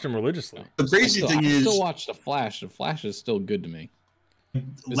shows and watch them religiously. The crazy thing is, I still watch the Flash. The Flash is still good to me.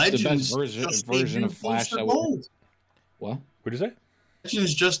 It's the best version of Flash. That What? What is that?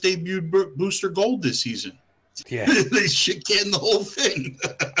 Legends just debuted Booster Gold this season. Yeah, they shit can the whole thing.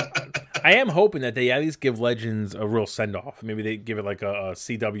 I am hoping that they at least give Legends a real send off. Maybe they give it like a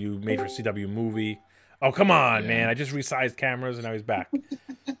CW made for CW movie. Oh, come on, man. I just resized cameras and now he's back.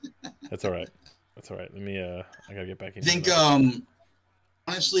 That's all right. Let me I gotta get back in. I think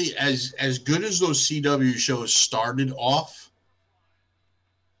honestly, as good as those CW shows started off,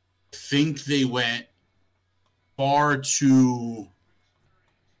 I think they went far too,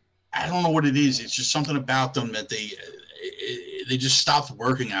 I don't know what it is. It's just something about them that they just stopped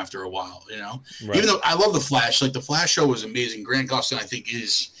working after a while, you know? Right. Even though I love The Flash. Like, The Flash show was amazing. Grant Gustin, I think,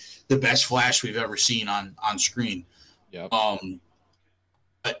 is the best Flash we've ever seen on screen. Yep.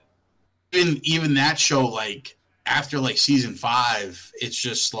 But even that show, like, after, like, season 5, it's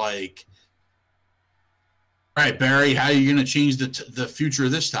just like, all right, Barry, how are you going to change the future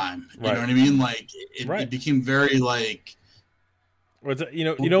this time? You know what I mean? Like, it became very, like...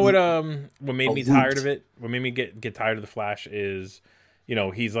 You know what made me tired of it? What made me get tired of the Flash is, you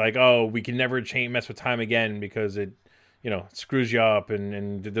know, he's like, oh, we can never mess with time again because it, you know, screws you up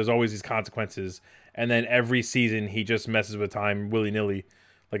and there's always these consequences. And then every season he just messes with time willy-nilly,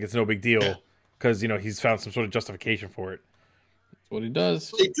 like it's no big deal because, you know, he's found some sort of justification for it. That's what he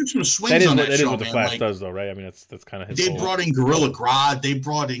does. They took some swings on that show, is what the man. Flash does, though, right? I mean, that's kind of his. They brought in Gorilla Grodd. They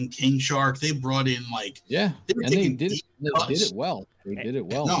brought in King Shark. They brought in they did it well. They did it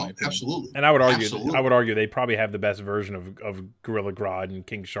well. No, absolutely. And I would argue they probably have the best version of Gorilla Grodd and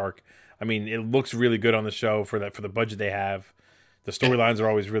King Shark. I mean, it looks really good on the show for the budget they have. The storylines are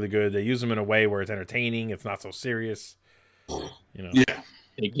always really good. They use them in a way where it's entertaining. It's not so serious. You know. Yeah.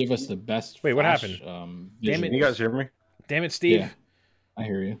 They give us the best. Wait, what happened? Damn it! You guys hear me? Damn it, Steve. Yeah, I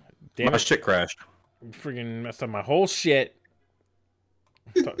hear you. My shit crashed. Freaking messed up my whole shit.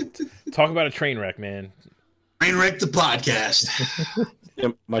 Talk about a train wreck, man. Train wreck the podcast. Yeah,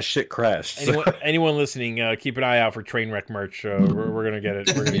 my shit crashed. Anyone listening, keep an eye out for train wreck merch. We're gonna get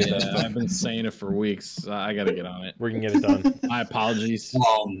it. We're gonna get that stuff. I've been saying it for weeks. I gotta get on it. We're gonna get it done. My apologies.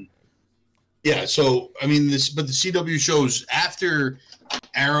 Yeah. So I mean, the CW shows after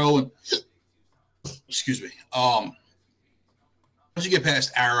Arrow and excuse me. Once you get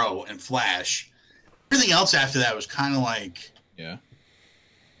past Arrow and Flash, everything else after that was kind of like, yeah,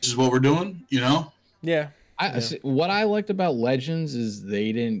 this is what we're doing, you know? Yeah. What I liked about Legends is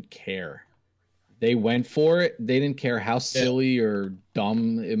they didn't care. They went for it. They didn't care how silly or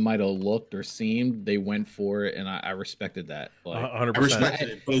dumb it might have looked or seemed. They went for it, and I respected that. Like, 100%. I respected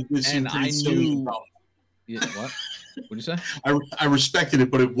it, but it seemed pretty silly and dumb. Yeah, what? What'd you say? I respected it,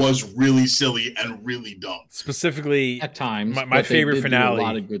 but it was really silly and really dumb. Specifically, at times, my favorite finale. A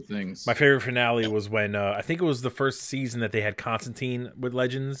lot of good things. My favorite finale was when I think it was the first season that they had Constantine with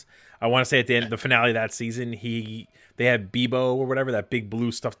Legends. I want to say at the end, the finale of that season, they had Bebo or whatever, that big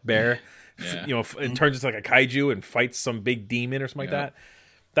blue stuffed bear. Yeah. You know, it turns into like a kaiju and fights some big demon or something like that.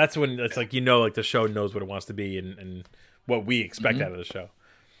 That's when it's like, you know, like the show knows what it wants to be and what we expect out of the show.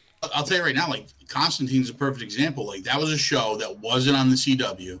 I'll tell you right now, like Constantine's a perfect example. Like that was a show that wasn't on the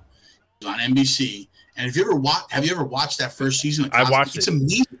CW, it was on NBC. And if you ever have you ever watched that first season of Constantine? I watched it. It's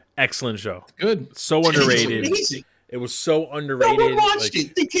amazing. Excellent show. Good. So underrated. It's amazing. It was so underrated. No one watched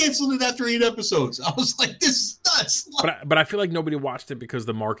it. They canceled it after 8 episodes. I was like, this is nuts. But I feel like nobody watched it because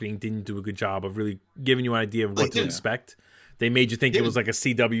the marketing didn't do a good job of really giving you an idea of what to expect. They made you think it was like a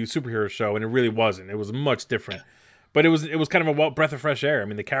CW superhero show, and it really wasn't. It was much different. But it was kind of a breath of fresh air. I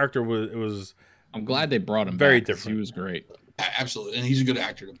mean, the character was. I'm glad they brought him very back, different. He was great. Absolutely, and he's a good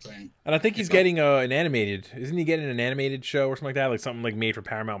actor to play. And I think he's getting an animated. Isn't he getting an animated show or something like that? Like something like made for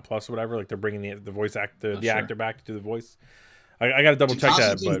Paramount Plus or whatever. Like they're bringing the voice actor, the actor back to do the voice. I got to double check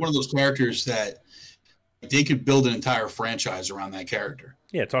that. But one of those characters that they could build an entire franchise around that character.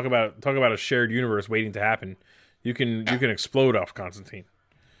 Yeah, talk about a shared universe waiting to happen. You can explode off Constantine.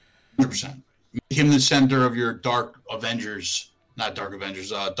 100%. Make him the center of your Dark Avengers, not Dark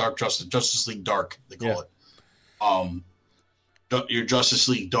Avengers, Dark Justice League Dark, they call it. Your Justice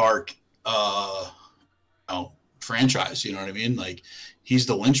League Dark franchise, you know what I mean? Like he's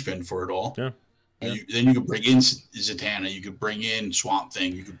the linchpin for it all. Yeah. Then you could bring in Zatanna, you could bring in Swamp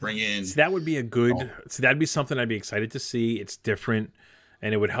Thing, you could bring in. See, that would be that'd be something I'd be excited to see. It's different,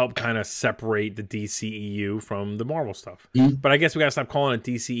 and it would help kind of separate the DCEU from the Marvel stuff. Mm-hmm. But I guess we gotta stop calling it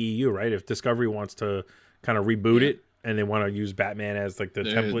DCEU, right? If Discovery wants to kind of reboot it and they want to use Batman as like the template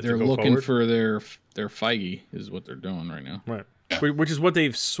to go forward, they're looking for their Feige is what they're doing right now, right? Yeah. Which is what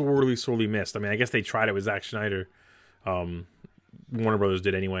they've sorely missed. I mean, I guess they tried it with Zack Snyder. Warner Brothers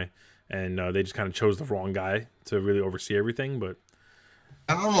did anyway. And they just kind of chose the wrong guy to really oversee everything. But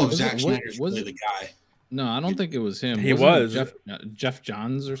I don't know if Zack Snyder's really the guy. No, I don't think it was him. He was Jeff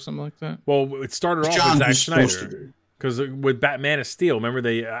Johns or something like that. Well, it started off with Zack Snyder because with Batman of Steel, remember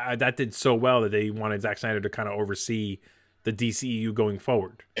they that did so well that they wanted Zack Snyder to kind of oversee the DCEU going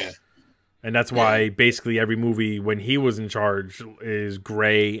forward. Yeah, and that's why basically every movie when he was in charge is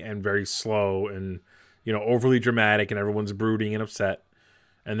gray and very slow and overly dramatic, and everyone's brooding and upset.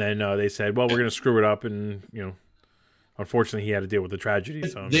 And then they said, well, we're going to screw it up. And, unfortunately, he had to deal with the tragedy.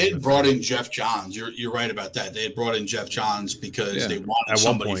 So they had brought in Jeff Johns. You're right about that. They had brought in Jeff Johns because they wanted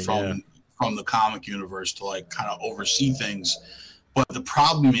somebody from the comic universe to like kind of oversee things. But the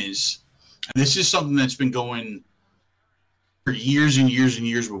problem is, and this is something that's been going for years and years and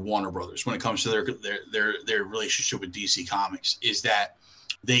years with Warner Brothers when it comes to their relationship with DC Comics, is that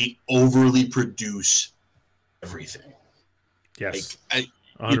they overly produce everything. Yes.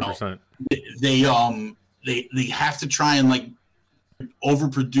 100%. They have to try and like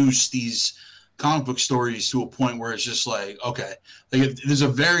overproduce these comic book stories to a point where it's just like, okay, like there's a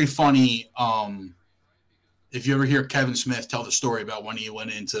very funny if you ever hear Kevin Smith tell the story about when he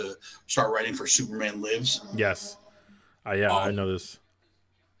went in to start writing for Superman Lives. Yes. I know this.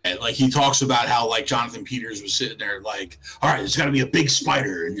 And like he talks about how like Jonathan Peters was sitting there like, all right, there's got to be a big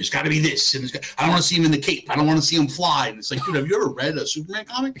spider and there's got to be this and I don't want to see him in the cape. I don't want to see him fly. And it's like, dude, have you ever read a Superman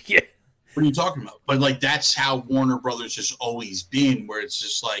comic? Yeah. What are you talking about? But like that's how Warner Brothers has always been, where it's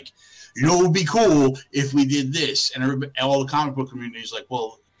just like, it would be cool if we did this, and all the comic book community is like,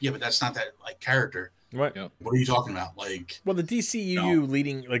 well, yeah, but that's not that like character. Right. What are you talking about? Like, well, the DCEU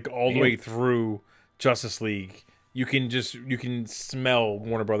leading like all the way through Justice League. You can smell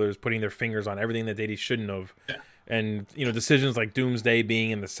Warner Brothers putting their fingers on everything that they shouldn't have. Yeah. And, decisions like Doomsday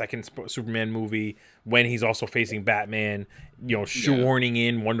being in the second Superman movie when he's also facing Batman, shoehorning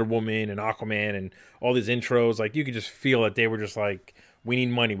in Wonder Woman and Aquaman and all these intros. Like, you could just feel that they were just like, we need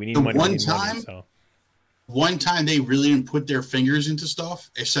money. One time they really didn't put their fingers into stuff,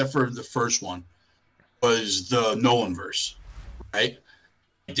 except for the first one, was the Nolanverse, right?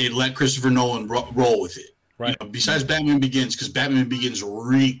 They let Christopher Nolan roll with it. Right. Besides Batman Begins, because Batman Begins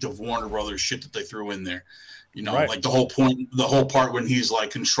reeked of Warner Brothers shit that they threw in there. Like the whole part when he's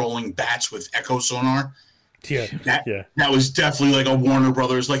like controlling bats with echo sonar. Yeah. That was definitely like a Warner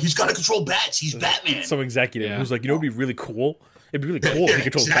Brothers, like he's got to control bats. He's Batman. Some executive who's like, it'd be really cool. It'd be really cool if he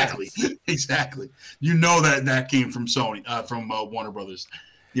controls bats. Exactly. That came from Sony, from Warner Brothers.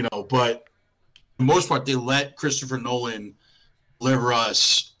 But the most part, they let Christopher Nolan deliver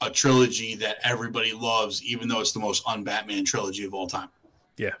us a trilogy that everybody loves, even though it's the most un-Batman trilogy of all time.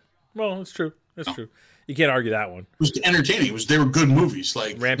 Yeah. Well, it's true. That's true. You can't argue that one. It was entertaining. They were good movies.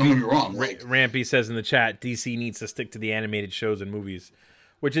 Like, don't get me wrong. Rampy says in the chat, DC needs to stick to the animated shows and movies,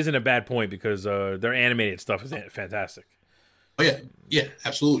 which isn't a bad point because their animated stuff is fantastic. Oh yeah,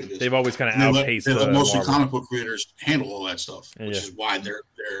 absolutely. They've always kind of outpaced. They let mostly comic book creators handle all that stuff, which is why their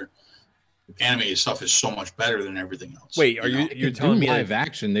animated stuff is so much better than everything else. Wait, you're telling me live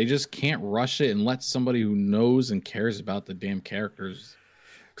action? They just can't rush it and let somebody who knows and cares about the damn characters.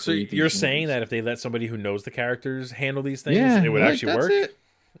 So you're saying that if they let somebody who knows the characters handle these things, it would actually work?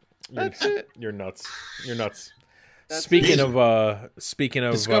 That's it. You're nuts. You're nuts. Speaking of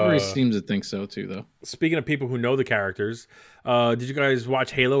Discovery seems to think so too, though. Speaking of people who know the characters, did you guys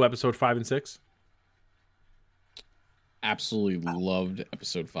watch Halo episode 5 and 6? Absolutely loved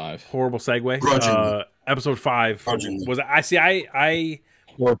episode 5. Horrible segue. Episode 5 was I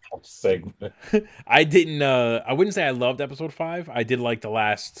horrible segue. I didn't I wouldn't say I loved episode 5. I did like the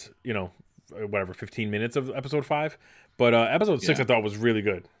last, 15 minutes of episode 5, but episode 6 I thought was really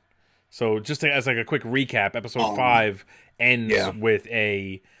good. So just as like a quick recap, episode 5 ends with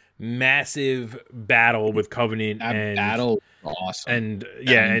a massive battle with Covenant and battle awesome. And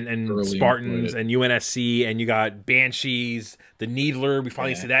Spartans and UNSC, and you got Banshees, the Needler. We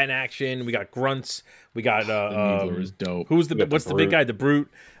finally see that in action. We got Grunts. We got the Needler is dope. What's the big guy? The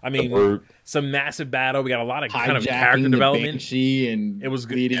Brute. I mean, some massive battle. We got a lot of kind of character development. Banshee and it was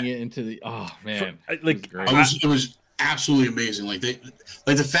good. Leading it into the it was absolutely amazing. Like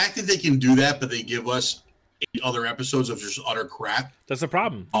the fact that they can do that, but they give us 8 other episodes of just utter crap. That's a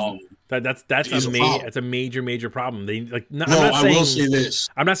problem. That's a major problem. They I will say this.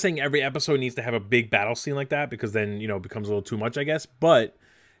 I'm not saying every episode needs to have a big battle scene like that, because then it becomes a little too much, I guess. But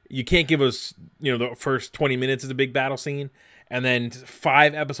you can't give us the first 20 minutes is a big battle scene, and then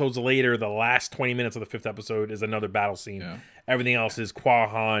 5 episodes later, the last 20 minutes of the 5th episode is another battle scene. Yeah. Everything else is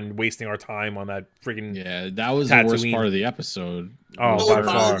Quahan wasting our time on that freaking that was Tatooine. The worst part of the episode.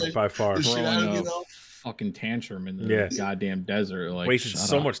 By far. Fucking tantrum in the goddamn desert. Like, wasted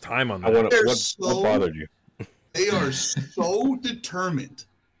so much time on that. What bothered you? They are so determined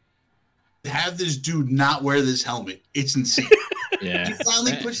to have this dude not wear this helmet. It's insane. Yeah. He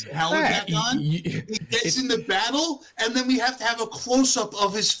finally puts the helmet back on. He gets in the battle, and then we have to have a close-up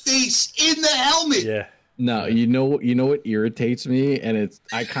of his face in the helmet. Yeah. No, you know what irritates me, and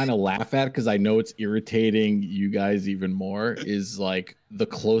I kind of laugh at it because I know it's irritating you guys even more, is like the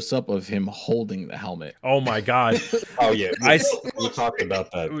close up of him holding the helmet. Oh my god! Oh yeah, we talked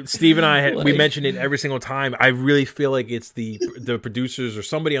about that. Steve and I we mentioned it every single time. I really feel like it's the producers or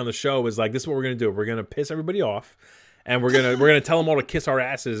somebody on the show is like, this is what we're gonna do. We're gonna piss everybody off. And we're gonna tell them all to kiss our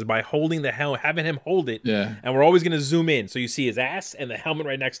asses by holding the helmet, having him hold it. Yeah. And we're always gonna zoom in so you see his ass and the helmet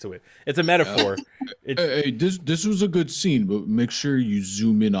right next to it. It's a metaphor. Hey, this was a good scene, but make sure you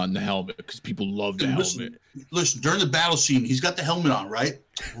zoom in on the helmet because people love the helmet. Listen, during the battle scene, he's got the helmet on, right?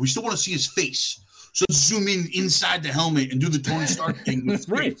 We still want to see his face. So zoom in inside the helmet and do the Tony Stark thing with his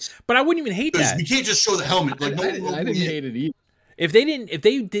face. But I wouldn't even hate that. We can't just show the helmet. Like I didn't hate it either. If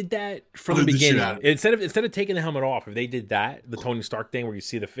they did that from the beginning, instead of taking the helmet off, if they did that, the Tony Stark thing where you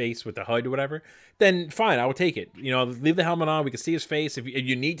see the face with the HUD or whatever, then fine, I would take it. Leave the helmet on, we can see his face. If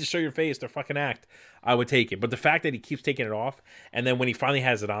you need to show your face to fucking act, I would take it. But the fact that he keeps taking it off, and then when he finally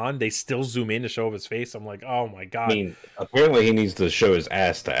has it on, they still zoom in to show his face. I'm like, oh my god. I mean, apparently he needs to show his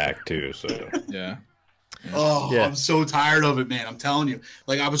ass to act too. So yeah. I'm so tired of it, man. I'm telling you.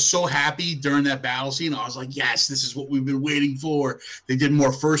 Like, I was so happy during that battle scene. I was like, yes, this is what we've been waiting for. They did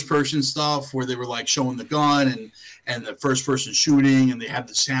more first-person stuff where they were, like, showing the gun and the first-person shooting, and they had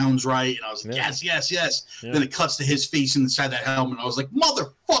the sounds right. And I was like, yes. Yeah. Then it cuts to his face inside that helmet. I was like,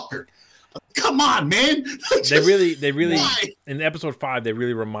 motherfucker. Come on, man. They really in episode 5, they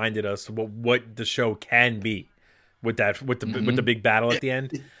really reminded us what the show can be with the big battle at the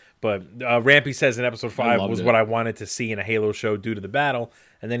end. But Rampy says in episode 5 was what I wanted to see in a Halo show due to the battle.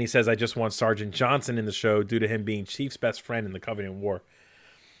 And then he says, I just want Sergeant Johnson in the show due to him being Chief's best friend in the Covenant War.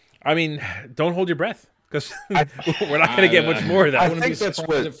 I mean, don't hold your breath, because we're not going to get much more of that. I think that's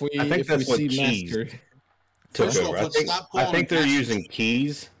what Keys took over. I think they're using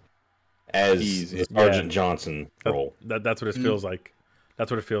Keys as Sergeant Johnson role. That's what it feels like. That's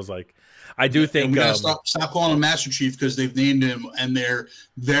what it feels like. I do think we gotta stop calling him Master Chief, because they've named him, and they're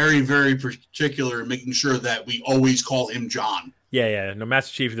very, very particular in making sure that we always call him John. Yeah. No,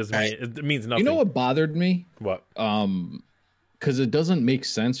 Master Chief doesn't mean it means nothing. You know what bothered me? What? Because it doesn't make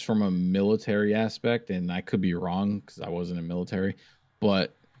sense from a military aspect, and I could be wrong because I wasn't in military,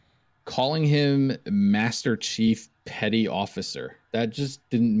 but calling him Master Chief Petty Officer. That just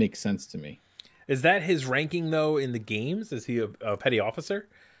didn't make sense to me. Is that his ranking though in the games? Is he a petty officer?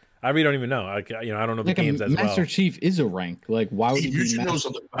 I really don't even know. I don't know the games as well. Master Chief is a rank. Like, why would you should know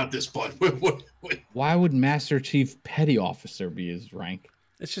something about this, bud? Why would Master Chief Petty Officer be his rank?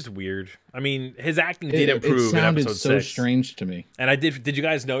 It's just weird. I mean, his acting did improve in episode 6. It sounded so strange to me. And did you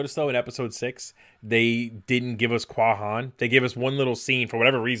guys notice though in episode 6 they didn't give us Kwa Han? They gave us one little scene for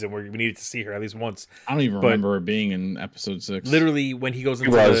whatever reason where we needed to see her at least once. I don't even remember her being in episode 6. Literally, when he goes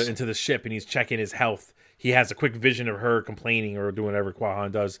into the ship and he's checking his health, he has a quick vision of her complaining or doing whatever Kwa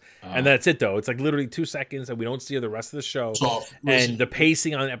Han does, and that's it though. It's like literally 2 seconds, and we don't see her the rest of the show. And the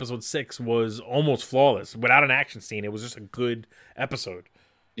pacing on episode 6 was almost flawless. Without an action scene, it was just a good episode.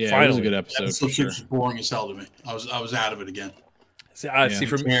 Yeah, finally. It was a good episode. Episode 6 was boring as hell to me. I was out of it again. See,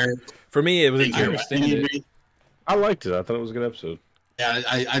 for me, it was interesting. I liked it. I thought it was a good episode. Yeah,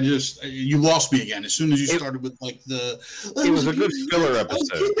 I just you lost me again as soon as you started with like the. It was a good filler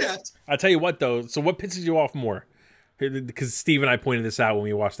episode. I'll tell you what though. So what pisses you off more? Because Steve and I pointed this out when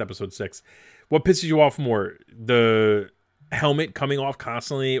we watched episode 6. What pisses you off more? The helmet coming off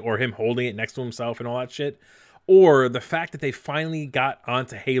constantly, or him holding it next to himself and all that shit, or the fact that they finally got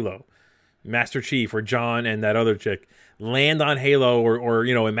onto Halo, Master Chief or John and that other chick land on Halo, or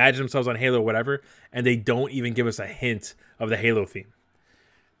imagine themselves on Halo, or whatever, and they don't even give us a hint of the Halo theme.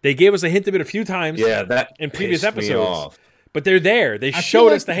 They gave us a hint of it a few times in previous episodes. But they're there. They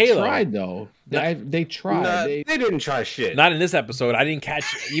showed us the Halo. They tried, though. They tried. They didn't try shit. Not in this episode. I didn't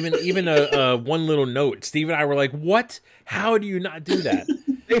catch even a one little note. Steve and I were like, what? How do you not do that?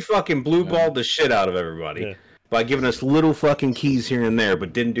 They fucking blue-balled the shit out of everybody by giving us little fucking keys here and there,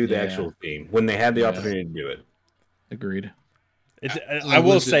 but didn't do the actual theme when they had the opportunity to do it. Agreed. I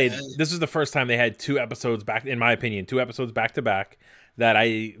will say, this is the first time they had 2 episodes back, in my opinion, 2 episodes back-to-back that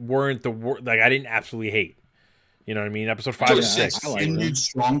I weren't I didn't absolutely hate. You know what I mean? Episode 5 and 6 ended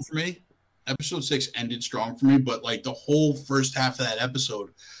strong for me. Episode 6 ended strong for me, but like the whole first half of that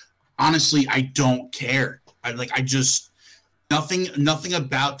episode, honestly, I don't care. I just nothing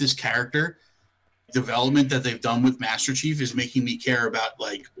about this character development that they've done with Master Chief is making me care about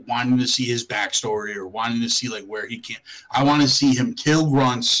like wanting to see his backstory or wanting to see like where he can. I want to see him kill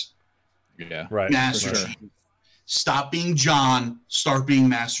grunts. Yeah, right. Master Chief. Stop being John. Start being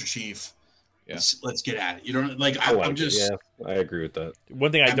Master Chief. Yeah. Let's get at it. You know, like I'm just. Yeah, I agree with that.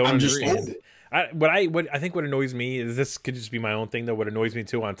 One thing I don't agree with. I think what annoys me is, this could just be my own thing though. What annoys me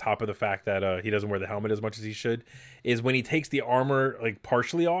too, on top of the fact that he doesn't wear the helmet as much as he should, is when he takes the armor like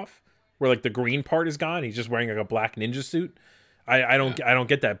partially off, where like the green part is gone. He's just wearing like a black ninja suit. I don't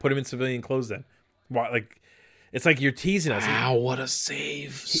get that. Put him in civilian clothes then. Why, like, it's like you're teasing us. Wow, what a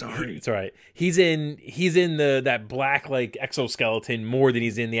save! Sorry, it's all right. He's in that black like exoskeleton more than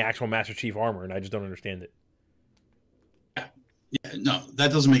he's in the actual Master Chief armor, and I just don't understand it. Yeah, no,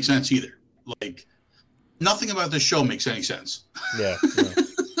 that doesn't make sense either. Like, nothing about this show makes any sense. Yeah.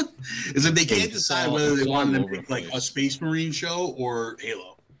 It's like they can't decide whether they want to make like a Space Marine show or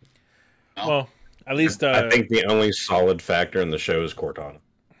Halo. No? Well, at least I think the only solid factor in the show is Cortana,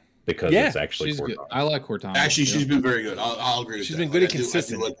 because it's actually Cortana. Good. I like Cortana. Actually, she's been very good. I'll agree with she's that. Been good and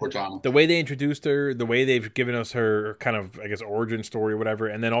consistent. I do like Cortana. The way they introduced her, the way they've given us her kind of, I guess, origin story or whatever,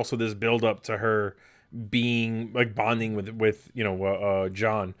 and then also this build up to her being like bonding with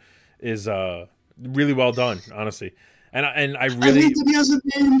John is really well done, honestly. And I really. I hate that he has a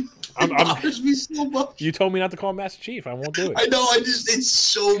name. It bothers me so much. You told me not to call him Master Chief. I won't do it. I know. It's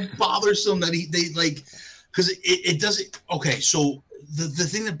so bothersome that they like, because it doesn't. Okay, so the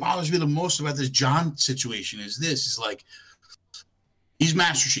thing that bothers me the most about this John situation is like, he's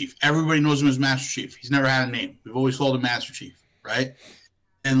Master Chief. Everybody knows him as Master Chief. He's never had a name. We've always called him Master Chief, right?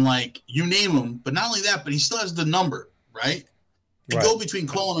 And like, you name him, but not only that, but he still has the number, right? They go between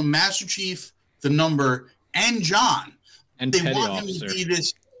calling him Master Chief, the number, and John. And they want him to be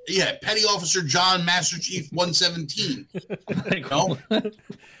this, Petty Officer John, Master Chief 117. No?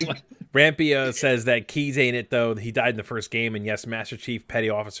 Rampy says that Keys ain't it though. He died in the first game, and yes, Master Chief Petty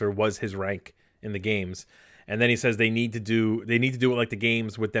Officer was his rank in the games. And then he says they need to do it like the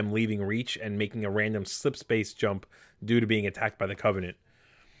games, with them leaving Reach and making a random slip space jump due to being attacked by the Covenant.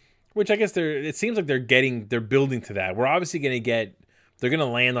 Which I guess it seems like they're building to that. We're obviously they're going to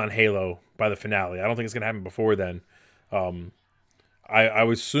land on Halo by the finale. I don't think it's going to happen before then. I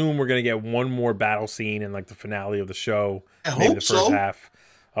would assume we're going to get one more battle scene in like the finale of the show. Maybe the first half.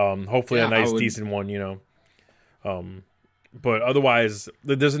 Hopefully a nice, decent one, But otherwise,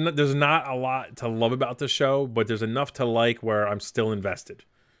 there's not a lot to love about the show, but there's enough to like where I'm still invested,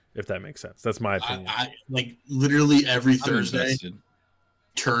 if that makes sense. That's my opinion. I like literally every Thursday.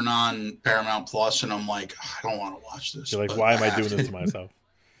 turn on Paramount Plus and I'm like, I don't want to watch this. You're like, why am I doing this to myself?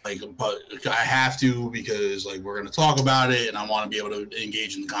 Like, but I have to because like we're gonna talk about it and I want to be able to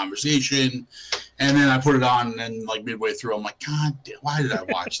engage in the conversation. And then I put it on and then like midway through I'm like, God damn, why did I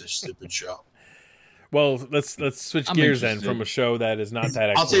watch this stupid show? Well, let's switch gears then from a show that is not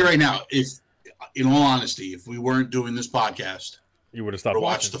that excellent. I'll tell you right now, if in all honesty, if we weren't doing this podcast, you would have stopped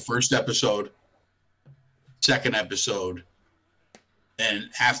watching. The first episode, second episode, and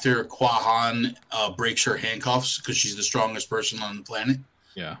after Kwahan breaks her handcuffs because she's the strongest person on the planet.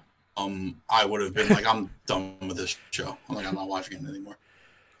 Yeah. I would have been like, I'm done with this show. I'm like, I'm not watching it anymore.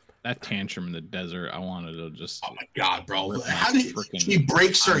 That tantrum in the desert, I wanted to just. Oh my God, bro! How did she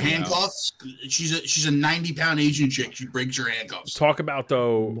breaks her handcuffs? She's a 90-pound Asian chick. She breaks her handcuffs. Talk about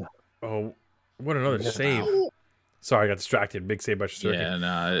though. Oh, what another save! Sorry, I got distracted. Big save by Shirkin. Yeah,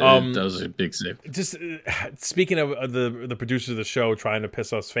 no, that was a big save. Just speaking of the producers of the show trying to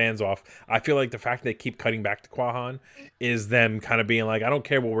piss us fans off, I feel like the fact that they keep cutting back to Kwahan is them kind of being like, I don't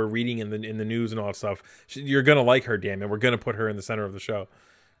care what we're reading in the news and all that stuff. You're gonna like her, damn it. We're gonna put her in the center of the show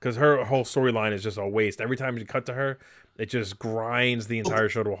because her whole storyline is just a waste. Every time you cut to her, it just grinds the entire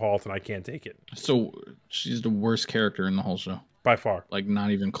show to a halt, and I can't take it. So she's the worst character in the whole show by far. Like not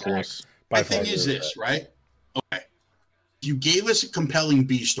even close. My thing is this, right? Okay. You gave us a compelling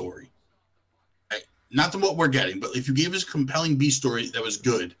B story, right? Not what we're getting, but if you gave us a compelling B story that was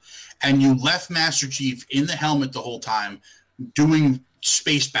good, and you left Master Chief in the helmet the whole time doing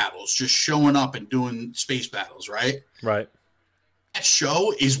space battles, just showing up and doing space battles, right? Right. That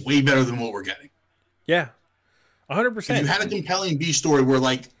show is way better than what we're getting. Yeah, 100%. You had a compelling B story where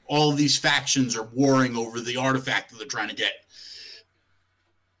like all of these factions are warring over the artifact that they're trying to get.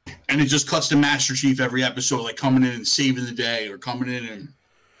 And it just cuts to Master Chief every episode, like coming in and saving the day or coming in and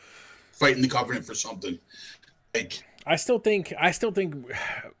fighting the Covenant for something. Like I still think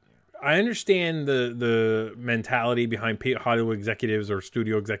I understand the mentality behind Hollywood executives or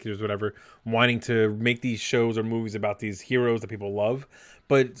studio executives, whatever, wanting to make these shows or movies about these heroes that people love.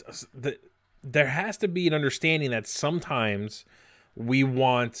 But there has to be an understanding that sometimes we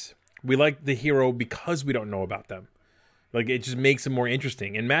like the hero because we don't know about them. Like, it just makes it more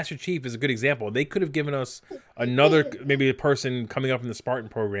interesting. And Master Chief is a good example. They could have given us another, maybe a person coming up in the Spartan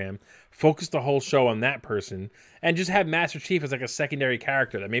program, focus the whole show on that person, and just have Master Chief as like a secondary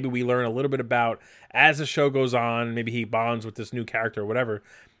character that maybe we learn a little bit about as the show goes on. Maybe he bonds with this new character or whatever.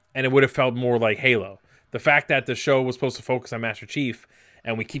 And it would have felt more like Halo. The fact that the show was supposed to focus on Master Chief,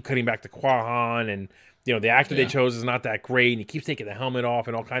 and we keep cutting back to Kwahan, and you know the actor they chose is not that great, and he keeps taking the helmet off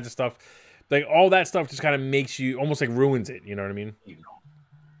and all kinds of stuff. Like, all that stuff just kind of makes you, almost like ruins it, you know what I mean?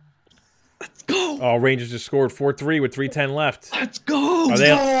 Let's go! Oh, Rangers just scored 4-3 with 3:10 left. Let's go!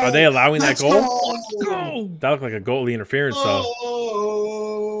 Are they allowing that goal? Let's go! That looked like a goalie interference,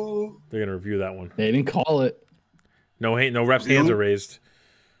 though. They're going to review that one. They didn't call it. No refs' hands are raised.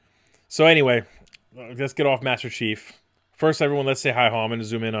 So anyway, let's get off Master Chief. First, everyone, let's say hi. I'm going to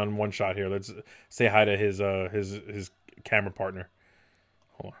zoom in on one shot here. Let's say hi to his camera partner.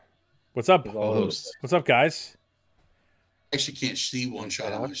 Hold on. What's up? What's up, guys? I actually can't see one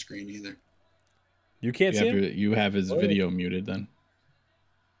shot on my screen either. You can't see him? You have his video muted then.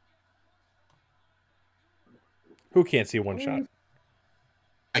 Who can't see one shot?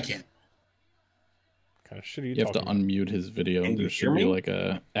 I can't. What kind of shit are you have to about? Unmute his video. There should be like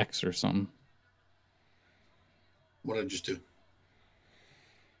a X or something. What did I just do?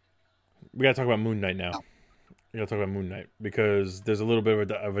 We got to talk about Moon Knight now. We got to talk about Moon Knight because there's a little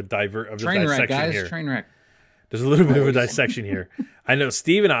bit of a train wreck, guys. Here. Train wreck. There's a little bit of a dissection here. I know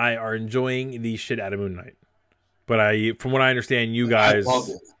Steve and I are enjoying the shit out of Moon Knight, but from what I understand, you guys,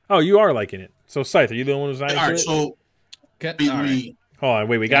 you are liking it. So, Scythe, are you the one who's not into it? So, hold on,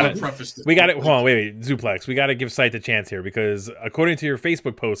 wait, we got it. Hold on, wait, Zuplex, we got to give Scythe a chance here because according to your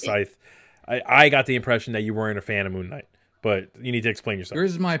Facebook post, Scythe, I got the impression that you weren't a fan of Moon Knight, but you need to explain yourself.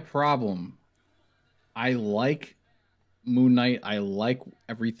 Here's my problem. I like Moon Knight. I like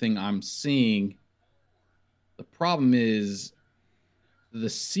everything I'm seeing. The problem is the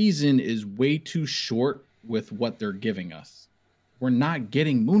season is way too short with what they're giving us. We're not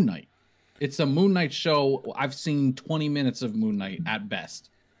getting Moon Knight. It's a Moon Knight show. I've seen 20 minutes of Moon Knight at best.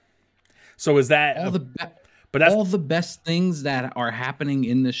 So is that all the best things that are happening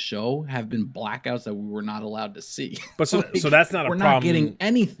in this show have been blackouts that we were not allowed to see. But so that's not a problem. We're not getting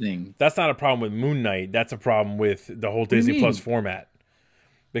anything. That's not a problem with Moon Knight. That's a problem with the whole Disney Plus format.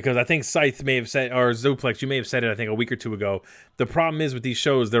 Because I think Scythe may have said, or Zoplex, you may have said it, I think, a week or two ago. The problem is with these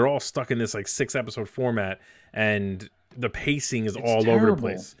shows, they're all stuck in this like 6-episode format, and the pacing is all over the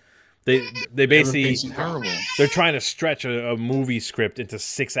place. They basically they're trying to stretch a movie script into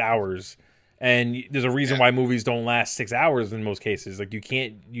 6 hours, and there's a reason why movies don't last 6 hours in most cases. Like you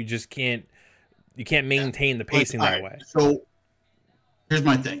can't maintain the pacing that way. So here's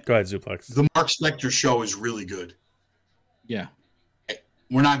my thing. Go ahead, Zuplex. The Mark Spector show is really good. Yeah,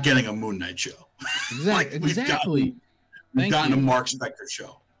 we're not getting a Moon Knight show. Exactly. We've gotten a Mark Spector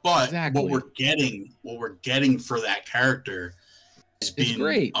show, but what we're getting for that character is being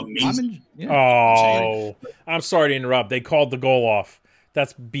great. Amazing. I'm sorry to interrupt. They called the goal off.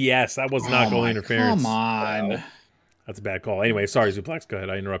 That's BS. That was not goal interference. Come on. That's a bad call. Anyway, sorry, Zuplex. Go ahead.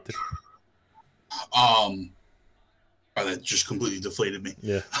 I interrupted. That just completely deflated me.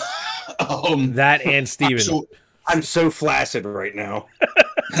 Yeah. That and Steven. I'm so flaccid right now.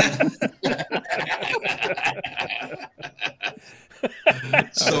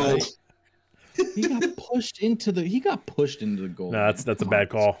 So he got pushed into the goal. No, that's a bad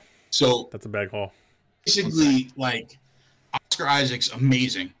call. So that's a bad call. Basically, like Oscar Isaac's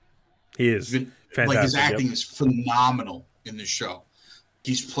amazing. He is fantastic. Like his acting is phenomenal in this show.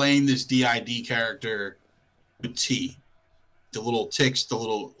 He's playing this DID character with T. The little ticks, the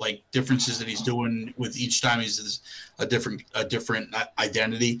little like differences that he's doing with each time he's a different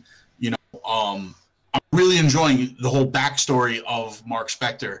identity. You know, I'm really enjoying the whole backstory of Mark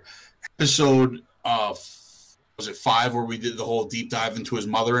Spector. Episode was it 5 where we did the whole deep dive into his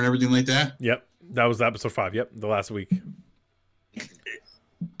mother and everything like that? Yep, that was episode 5. Yep, the last week.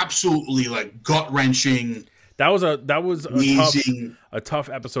 Absolutely, like gut wrenching. That was a tough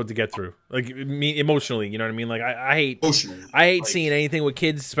episode to get through. Like me emotionally, you know what I mean? Like I hate seeing anything with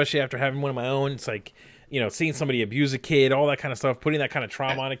kids, especially after having one of my own. It's like, you know, seeing somebody abuse a kid, all that kind of stuff, putting that kind of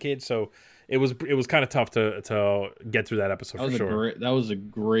trauma on a kid. So it was kind of tough to get through that episode for sure. That was a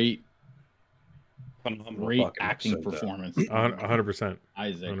great acting performance. 100%.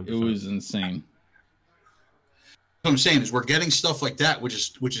 Isaac, 100%. It was insane. What I'm saying is we're getting stuff like that, which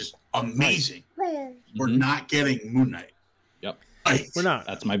is amazing. We're not getting Moon Knight. Yep, we're not.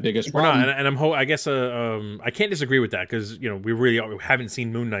 That's my biggest problem. We're not, and I guess I can't disagree with that because you know we really haven't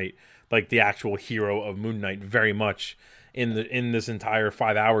seen Moon Knight, like the actual hero of Moon Knight, very much in this entire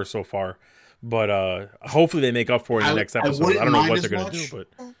 5 hours so far. But hopefully they make up for it in the next episode. I don't know what they're going to do, but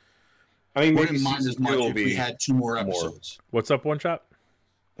I mean, wouldn't mind as much if we had 2 more episodes. What's up, One Shot?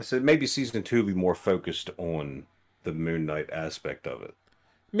 I said maybe season 2 will be more focused on the Moon Knight aspect of it.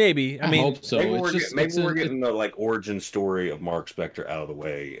 Maybe. I mean, hope so. Maybe we're getting the like origin story of Mark Spector out of the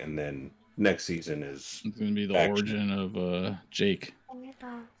way, and then next season is it's going to be the origin of Jake.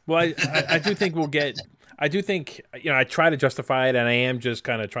 Well, I do think we'll get. I do think, you know, I try to justify it, and I am just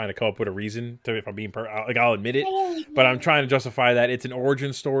kind of trying to come up with a reason to, if I'm being I'll admit it, but I'm trying to justify that it's an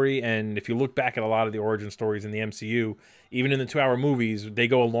origin story, and if you look back at a lot of the origin stories in the MCU, even in the 2-hour movies, they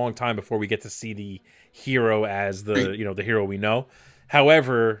go a long time before we get to see the hero as the hero we know.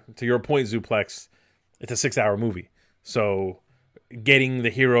 However, to your point, Zuplex, it's a 6-hour movie, so getting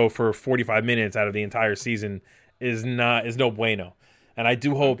the hero for 45 minutes out of the entire season is no bueno. And I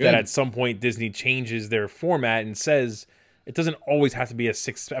do hope that at some point Disney changes their format and says it doesn't always have to be a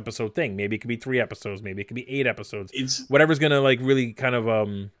 6-episode thing. Maybe it could be 3 episodes. Maybe it could be 8 episodes. It's whatever's gonna like really kind of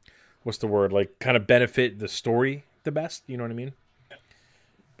what's the word? Like kind of benefit the story the best. You know what I mean?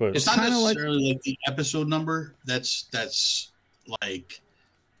 But it's not necessarily like the episode number. That's like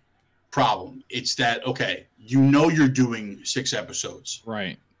problem. It's that okay? You know you're doing 6 episodes,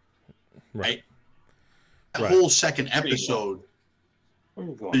 right? The whole second episode.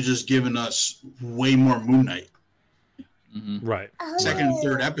 They're just giving us way more Moon Knight. Mm-hmm. Right. Second and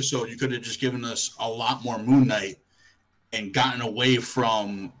third episode, you could have just given us a lot more Moon Knight and gotten away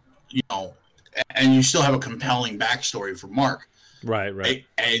from, you know, and you still have a compelling backstory for Mark. Right.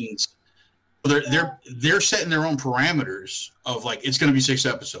 And they're setting their own parameters of like it's going to be 6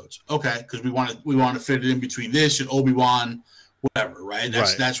 episodes, okay? Because we want to fit it in between this and Obi-Wan, whatever, right?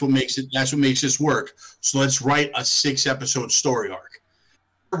 That's what makes it. That's what makes this work. So let's write a 6-episode story arc.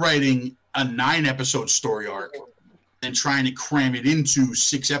 Writing a 9-episode story arc and trying to cram it into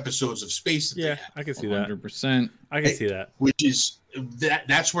 6 episodes of space. I can see that. 100%. I can see that. Which is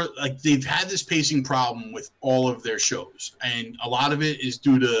that's where like they've had this pacing problem with all of their shows, and a lot of it is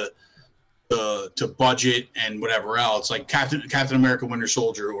due to budget and whatever else. Like Captain America: Winter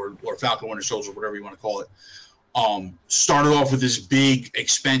Soldier or Falcon Winter Soldier, whatever you want to call it. Started off with this big,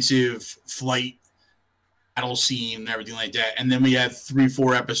 expensive flight battle scene and everything like that, and then we had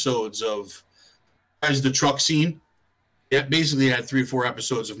 3-4 episodes of as the truck scene. It basically had 3-4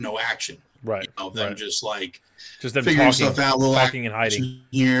 episodes of no action. Right. You know, them just them figuring stuff out, little talking and hiding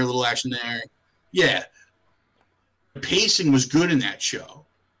here, a little action there. Yeah. The pacing was good in that show.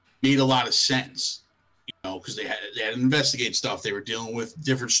 made a lot of sense, because they had to investigate stuff. They were dealing with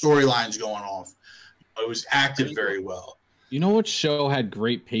different storylines going off. It was acted very well. You know what show had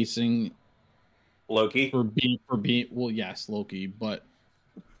great pacing? Loki. For being well, yes, Loki, but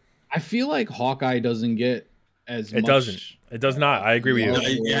I feel like Hawkeye doesn't get as much. It does not. I agree with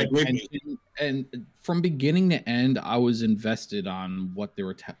you. Yeah, I agree with you. And from beginning to end, I was invested on what they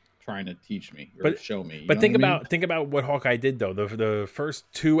were trying to teach me or show me. But think about what Hawkeye did though. The first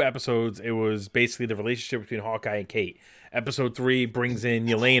 2 episodes, it was basically the relationship between Hawkeye and Kate. Episode 3 brings in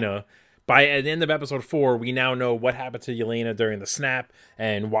Yelena. At the end of episode 4, we now know what happened to Yelena during the snap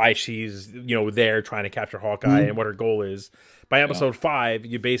and why she's there trying to capture Hawkeye and what her goal is. By episode 5,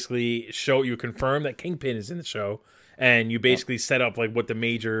 you basically confirm that Kingpin is in the show, and you basically set up like what the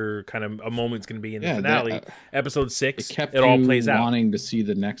major kind of a moment's going to be in the finale. Episode 6, it all plays out. Wanting to see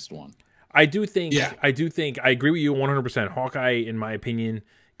the next one. I agree with you 100%. Hawkeye, in my opinion,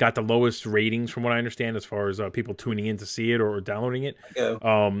 got the lowest ratings from what I understand as far as people tuning in to see it or downloading it.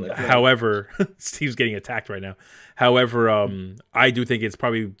 However, Steve's getting attacked right now. However, I do think it's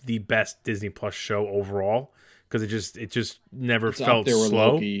probably the best Disney Plus show overall because it just never felt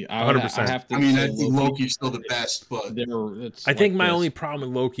slow. 100%. I think Loki's still the best, but I think my only problem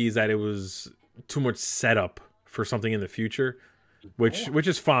with Loki is that it was too much setup for something in the future, which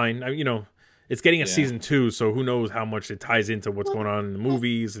is fine. It's getting a season 2, so who knows how much it ties into what's going on in the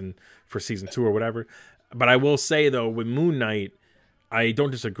movies and for season 2 or whatever. But I will say, though, with Moon Knight, I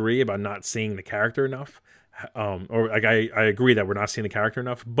don't disagree about not seeing the character enough. I agree that we're not seeing the character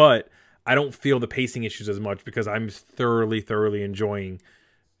enough, but I don't feel the pacing issues as much because I'm thoroughly enjoying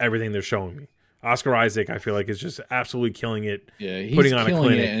everything they're showing me. Oscar Isaac, I feel like, is just absolutely killing it, putting on a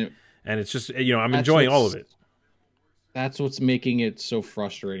clinic. And it's just, I'm enjoying all of it. That's what's making it so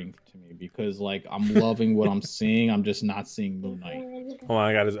frustrating to me because, like, I'm loving what I'm seeing. I'm just not seeing Moon Knight. Hold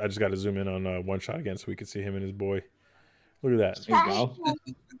on, I just got to zoom in on One Shot again so we can see him and his boy. Look at that. There you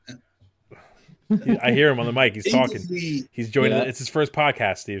go. I hear him on the mic. He's talking. He's joining. It's his first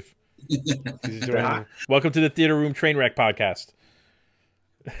podcast, Steve. He's joining. Welcome to the Theater Room Trainwreck podcast.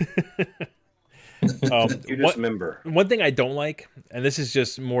 You just remember one thing I don't like, and this is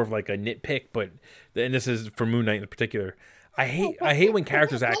just more of like a nitpick, and this is for Moon Knight in particular. I hate when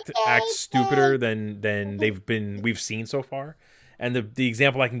characters act stupider than we've seen so far. And the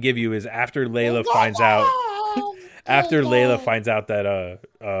example I can give you is after Layla finds out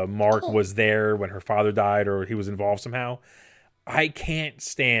that Mark was there when her father died or he was involved somehow. I can't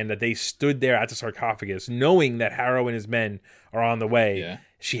stand that they stood there at the sarcophagus knowing that Harrow and his men are on the way. Yeah.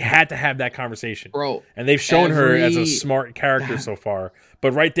 She had to have that conversation. Bro, and they've shown her as a smart character so far.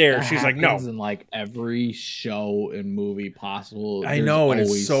 But right there, she's like, no. In like every show and movie possible. I know, and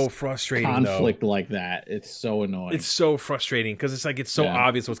it's so frustrating. Conflict like that. It's so annoying. It's so frustrating because it's like it's so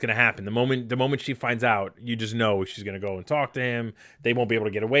obvious what's going to happen. The moment she finds out, you just know she's going to go and talk to him. They won't be able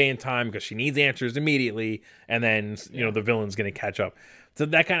to get away in time because she needs answers immediately. And then, the villain's going to catch up. So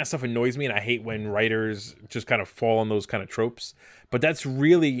that kind of stuff annoys me, and I hate when writers just kind of fall on those kind of tropes. But that's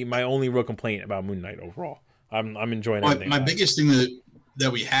really my only real complaint about Moon Knight overall. I'm enjoying everything. My biggest thing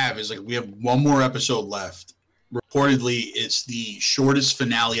that we have is like we have one more episode left. Reportedly, it's the shortest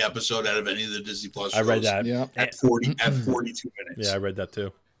finale episode out of any of the Disney Plus shows. I read that. Yeah. At 42 minutes. Yeah, I read that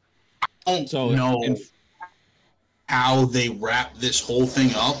too. I don't know how they wrap this whole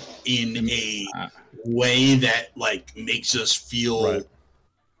thing up in a way that like makes us feel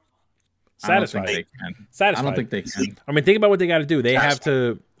satisfied. I don't think they can. I mean, think about what they got to do. They have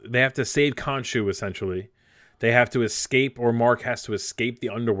to save Khonshu essentially. They have to escape, or Mark has to escape the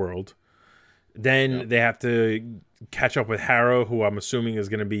underworld. Then they have to catch up with Harrow, who I'm assuming is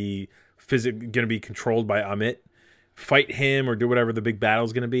going to be controlled by Amit. Fight him or do whatever the big battle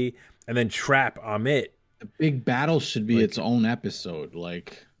is going to be, and then trap Amit. The big battle should be its own episode.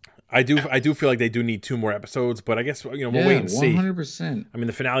 Like I do feel like they do need 2 more episodes, but I guess we'll wait and see. 100%. I mean,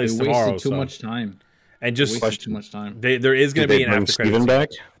 the finale is tomorrow. Too much time. And just too much time. There is going to be an after Steven back.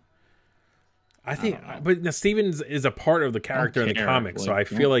 I think, but now Stevens is a part of the character in the comics, so I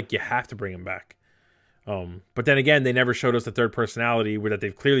feel like you have to bring him back. But then again, they never showed us the third personality that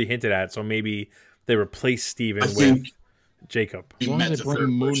they've clearly hinted at, so maybe they replace Steven with Jacob. We met the third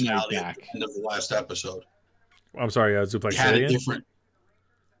personality at the end of the last episode. I'm sorry, Zuplex. Had a different.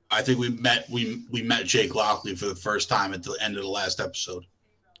 I think we met Jake Lockley for the first time at the end of the last episode.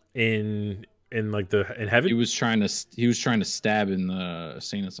 In heaven, he was trying to stab in the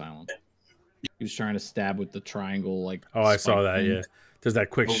insane asylum. He was trying to stab with the triangle, like. Oh, I saw that. Yeah, there's that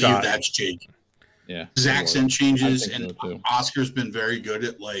quick shot. That's Jake. Yeah, his accent changes, and Oscar's been very good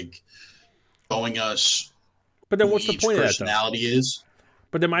at like showing us. But then, what's the point of that? Personality is.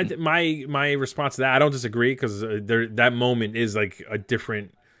 But then my response to that, I don't disagree, because that moment is like a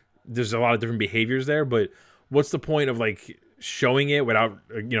different. There's a lot of different behaviors there, but what's the point of like showing it without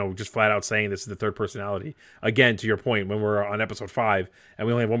just flat out saying this is the third personality? Again, to your point, when we're on episode 5 and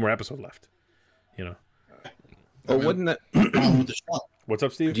we only have one more episode left, But wouldn't that? What's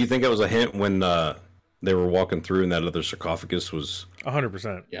up, Steve? Do you think it was a hint when they were walking through and that other sarcophagus was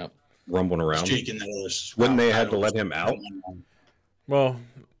 100%? Yeah, rumbling around? Wouldn't they have to let him out? Well,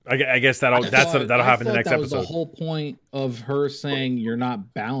 I guess that'll happen in the next that episode. Was the whole point of her saying you're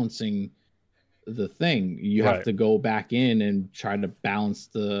not balancing the thing. You have to go back in and try to balance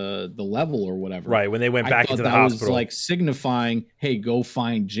the level or whatever. Right. When they went back into the hospital, was like signifying, hey, go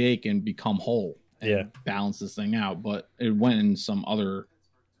find Jake and become whole. And balance this thing out. But it went in some other,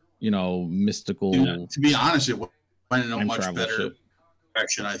 mystical. To be honest, it went in a much better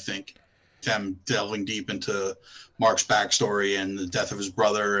direction, I think. Them delving deep into Mark's backstory and the death of his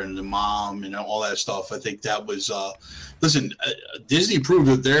brother and the mom and all that stuff. I think that was listen, Disney proved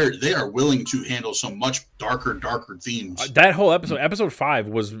that they are willing to handle some much darker themes. That whole episode 5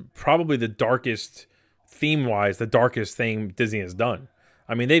 was probably the darkest theme-wise, the darkest thing Disney has done.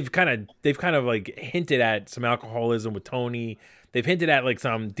 I mean, they've kind of like hinted at some alcoholism with Tony. They've hinted at like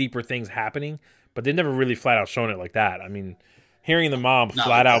some deeper things happening, but they've never really flat out shown it like that. I mean, hearing the mom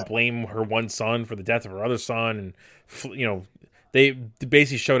flat out blame her one son for the death of her other son, and they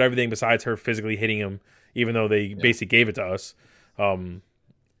basically showed everything besides her physically hitting him, even though they basically gave it to us.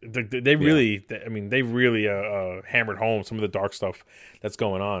 They really hammered home some of the dark stuff that's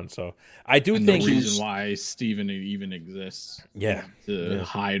going on. So I do think the reason why Steven even exists,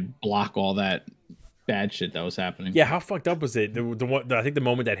 block all that bad shit that was happening. Yeah, how fucked up was it? I think the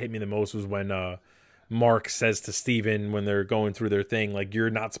moment that hit me the most was when Mark says to Steven when they're going through their thing, like, you're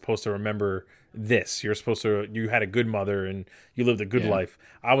not supposed to remember this. You're supposed to, you had a good mother and you lived a good life.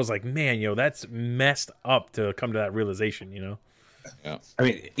 I was like, man, that's messed up to come to that realization, Yeah. I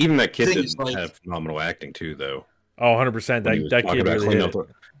mean, even that kid did have phenomenal acting too, though. Oh, 100%. That kid really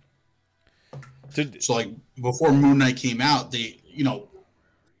did. So, like, before Moon Knight came out,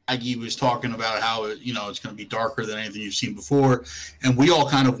 Aggie was talking about how it's going to be darker than anything you've seen before, and we all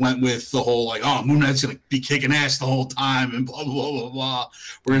kind of went with the whole like, oh, Moon Knight's going to be kicking ass the whole time, and blah blah blah blah.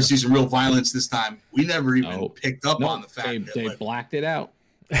 We're going to see some real violence this time. We never even picked up on the fact they blacked it out.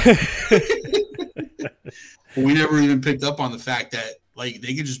 We never even picked up on the fact that like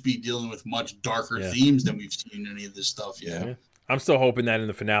they could just be dealing with much darker themes than we've seen in any of this stuff. Yeah. I'm still hoping that in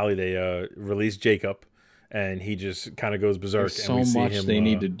the finale they release Jacob. And he just kind of goes berserk. There's so much they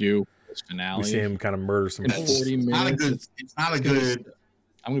need to do this finale. We see him kind of murder some people. 40 minutes. It's not a good.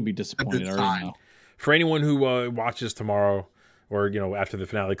 I'm going to be disappointed already now. For anyone who watches tomorrow or after the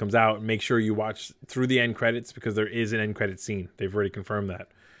finale comes out, make sure you watch through the end credits, because there is an end credit scene. They've already confirmed that,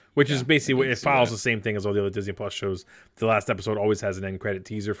 which is basically it follows the same thing as all the other Disney Plus shows. The last episode always has an end credit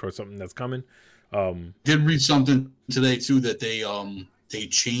teaser for something that's coming. Did read something today too that they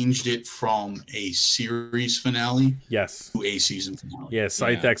changed it from a series finale to a season finale. Yeah,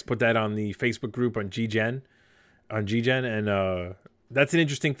 Scythex put that on the Facebook group on GGen, and that's an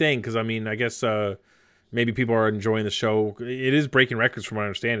interesting thing, because I mean, I guess maybe people are enjoying the show. It is breaking records from what I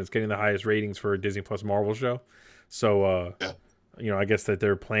understand. It's getting the highest ratings for a Disney Plus Marvel show. So, I guess that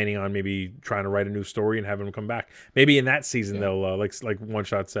they're planning on maybe trying to write a new story and having them come back. Maybe in that season they'll, like One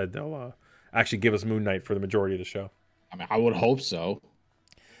Shot said, they'll actually give us Moon Knight for the majority of the show. I mean, I would hope so.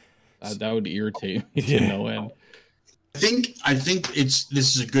 That would irritate me to no end. I think this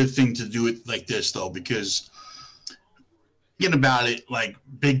is a good thing to do it like this though, because thinking about it like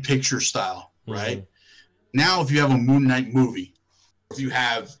big picture style, right? Mm-hmm. Now, if you have a Moon Knight movie, if you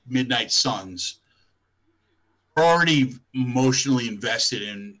have Midnight Suns, you're already emotionally invested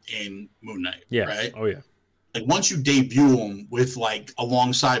in Moon Knight, right? Oh yeah. Like once you debut them with like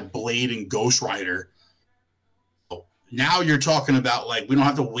alongside Blade and Ghost Rider. Now you're talking about like we don't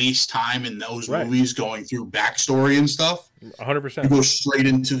have to waste time in those movies going through backstory and stuff. 100%. You go straight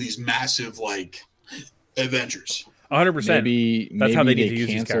into these massive like adventures. 100%. Maybe that's how they need to use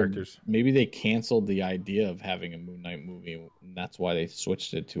these characters. Maybe they canceled the idea of having a Moon Knight movie, and that's why they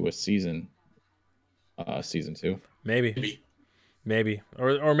switched it to a season 2. Maybe,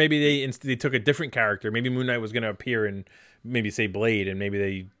 or maybe they took a different character. Maybe Moon Knight was going to appear in maybe say Blade, and maybe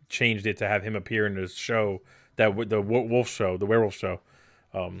they changed it to have him appear in the show. The werewolf show.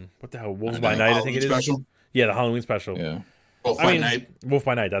 What the hell? Wolves by Night, I think it is. Special? Yeah, the Halloween special. Yeah. Wolf by Night. Wolf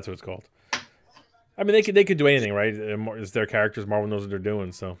by Night, that's what it's called. I mean, they could do anything, right? It's their characters. Marvel knows what they're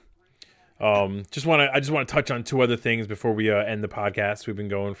doing. So, I just want to touch on 2 other things before we end the podcast. We've been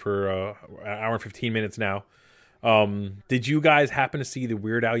going for an hour and 15 minutes now. Did you guys happen to see the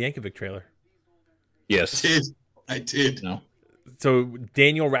Weird Al Yankovic trailer? Yes. I did. No. So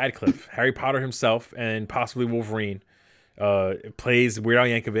Daniel Radcliffe, Harry Potter himself, and possibly Wolverine, plays Weird Al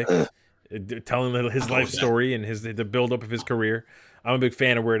Yankovic, telling his life story and the build up of his career. I'm a big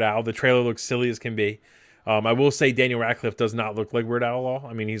fan of Weird Al. The trailer looks silly as can be. I will say Daniel Radcliffe does not look like Weird Al at all.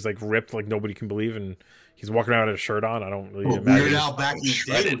 I mean, he's like ripped like nobody can believe, and he's walking around with a shirt on. I don't really imagine. Weird Al back in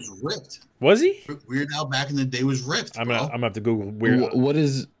the day was ripped. Was he? Weird Al back in the day was ripped. I'm gonna have to Google Weird Al. What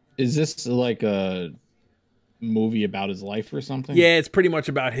is this like a movie about his life or something? Yeah, it's pretty much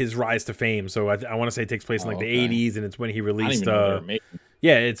about his rise to fame. So I want to say it takes place in like the 80s, and it's when he released.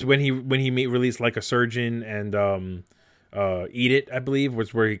 Yeah, it's when he released Like a Surgeon and Eat It, I believe,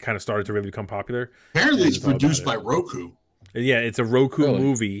 was where he kind of started to really become popular. Apparently, it's produced by Roku. Yeah, it's a Roku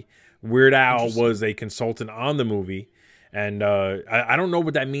movie. Weird Al was a consultant on the movie, and I don't know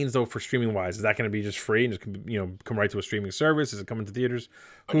what that means though for streaming wise. Is that going to be just free and just come right to a streaming service? Is it coming to theaters?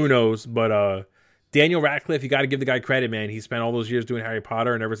 Who knows? But Daniel Radcliffe, you got to give the guy credit, man. He spent all those years doing Harry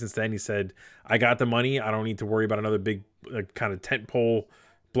Potter, and ever since then, he said, "I got the money. I don't need to worry about another big kind of tentpole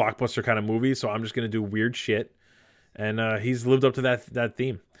blockbuster kind of movie. So I'm just going to do weird shit." And he's lived up to that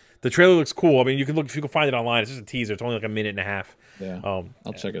theme. The trailer looks cool. I mean, you can look if you can find it online. It's just a teaser. It's only like a minute and a half. Yeah,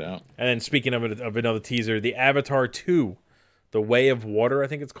 I'll check it out. And then speaking of another teaser, the Avatar 2, The Way of Water, I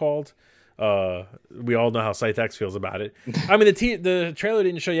think it's called. We all know how Scythex feels about it. I mean, the trailer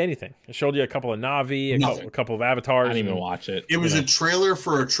didn't show you anything. It showed you a couple of Na'vi, a couple of avatars. I didn't even watch it. It was a trailer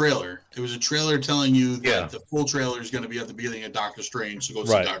for a trailer. It was a trailer telling you that the full trailer is going to be at the beginning of Doctor Strange, so go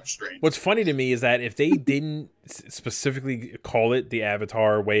see Doctor Strange. What's funny to me is that if they didn't specifically call it the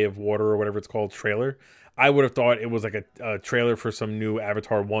Avatar Way of Water or whatever it's called trailer, I would have thought it was like a trailer for some new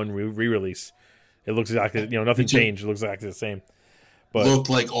Avatar 1 re-release. It looks exactly, nothing changed. It looks exactly the same. But looked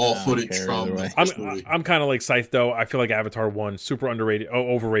like all footage from. I'm kind of like Scythe though. I feel like Avatar 1 super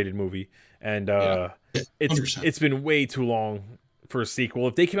overrated movie, and it's been way too long for a sequel.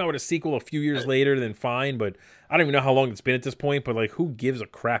 If they came out with a sequel a few years later, then fine. But I don't even know how long it's been at this point. But like, who gives a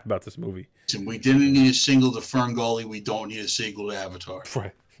crap about this movie? We didn't need a sequel to Ferngully. We don't need a sequel to Avatar.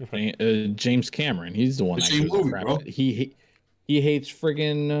 Right. James Cameron, he's the one that same movie, bro. He hates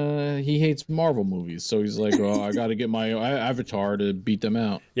friggin' he hates Marvel movies, so he's like, "Oh, I got to get my Avatar to beat them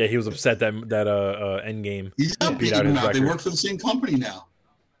out." Yeah, he was upset that Endgame beat out his record. They work for the same company now.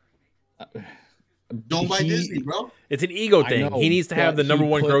 Don't buy Disney, bro. It's an ego thing. He needs to have the number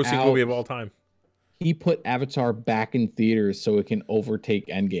one grossing movie of all time. He put Avatar back in theaters so it can overtake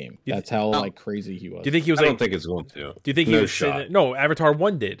Endgame. That's how crazy he was. Do you think he was? I don't think it's going to. Do you think he was? No, Avatar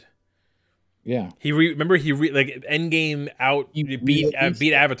 1 did. Yeah, remember Endgame out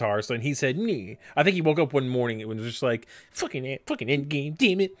beat Avatar, so and he said, "Nee." I think he woke up one morning it was just like fucking Endgame,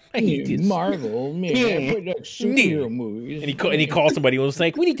 damn it, I hate this Marvel, man, superhero movies. And he called somebody and was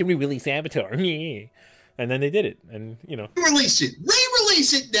like, "We need to re-release Avatar," and then they did it, and re-release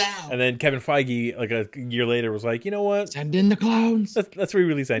it now. And then Kevin Feige, like a year later, was like, "You know what? Send in the clones. Let's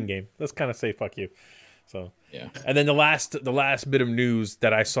re-release Endgame. Let's kind of say fuck you." So yeah, and then the last bit of news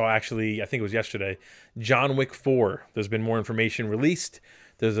that I saw, actually, I think it was yesterday, John Wick 4. There's been more information released.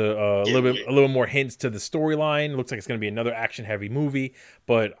 There's a little more hints to the storyline. It looks like it's going to be another action heavy movie,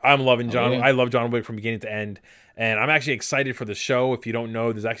 but I'm loving John. I love John Wick from beginning to end, and I'm actually excited for the show. If you don't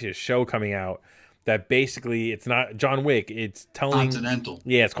know, there's actually a show coming out that basically it's not John Wick. It's telling Continental.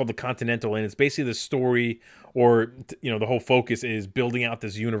 Yeah, it's called The Continental, and it's basically the story, or the whole focus is building out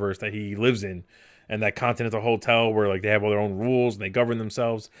this universe that he lives in. And that Continental Hotel where like they have all their own rules and they govern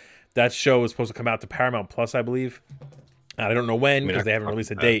themselves. That show is supposed to come out to Paramount Plus, I believe. I don't know when because they haven't released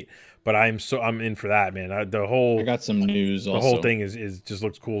a date, but I'm in for that, man. I got some news. The whole thing is just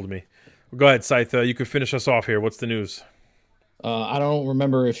looks cool to me. Well, go ahead, Scythe. You can finish us off here. What's the news? I don't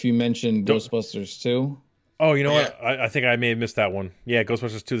remember if you mentioned Ghostbusters 2. Oh, you know what? I think I may have missed that one. Yeah,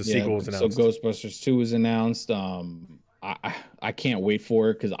 Ghostbusters 2, the sequel was announced. So Ghostbusters 2 was announced. I can't wait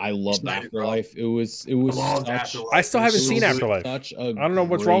for it because I loved Afterlife. It was I still haven't seen Afterlife. I don't know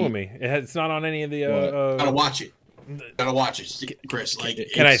what's wrong with me. It's not on any of the. Gotta watch it, Chris.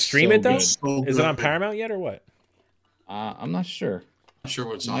 Can I stream it though? Is it on Paramount yet or what? I'm not sure. I'm sure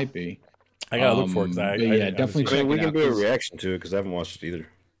what's might be. I gotta look for it. Definitely. We can do a reaction to it because I haven't watched it either.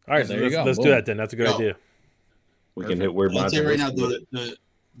 All right, let's do that then. That's a good idea. We can hit weird. I'll tell you right now,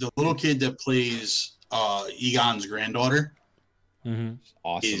 the little kid that plays Egon's granddaughter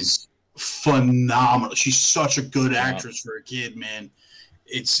is phenomenal. She's such a good actress for a kid, man.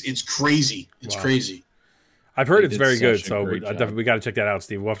 It's crazy. It's crazy. I've heard it's very good, so we got to check that out,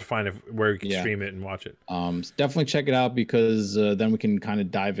 Steve. We'll have to find where we can stream it and watch it. Definitely check it out because then we can kind of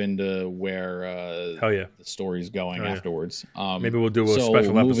dive into where the story's going afterwards. Maybe we'll do a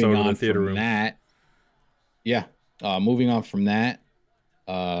special episode in the theater room. Moving on from that,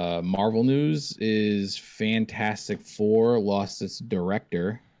 Marvel news is Fantastic Four lost its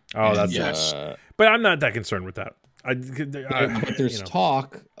director. Oh, that's but I'm not that concerned with that. But there's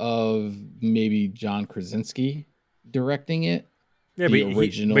talk of maybe John Krasinski directing it. Yeah, but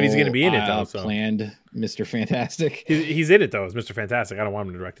he's going to be in it though. So. Planned Mr. Fantastic. He's in it though. It's Mr. Fantastic. I don't want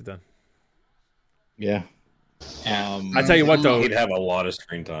him to direct it then. Yeah. I tell you what though, he'd have a lot of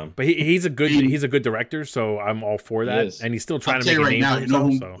screen time. But he's a good director, so I'm all for that. And he's still trying to make a name for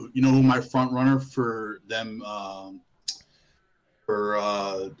himself. You know who my front runner for them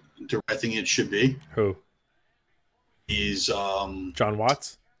for directing it should be? Who? He's John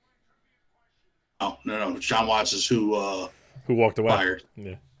Watts. No. John Watts is who walked away. Fired.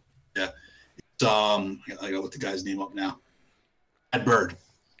 Yeah. It's I gotta look the guy's name up now. Brad Bird.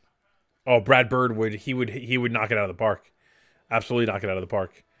 Oh, Brad Bird would knock it out of the park. Absolutely knock it out of the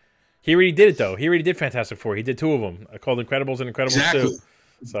park. He already did it though. He already did Fantastic Four. He did 2 of them, called Incredibles and Incredibles 2.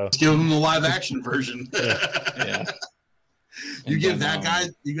 So let's give him the live action version. Yeah. You give that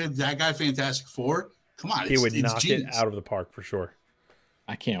guy Fantastic Four. Come on, he would knock it out of the park for sure.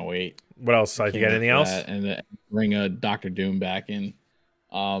 I can't wait. What else? You got anything else? And bring a Doctor Doom back in.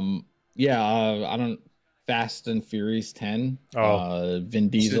 I don't. Fast and Furious 10. Vin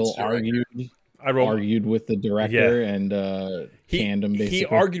Diesel argued with the director and canned him. Basically, he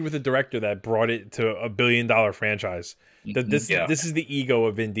argued with the director that brought it to $1 billion franchise. This is the ego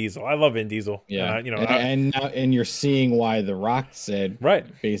of Vin Diesel. I love Vin Diesel. Yeah, and you're seeing why The Rock said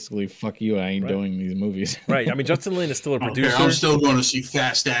basically, "Fuck you, I ain't doing these movies." Right. I mean, Justin Lin is still a producer. I'm still going to see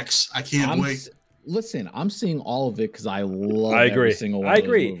Fast X. I can't wait. Listen, I'm seeing all of it because I love every single one of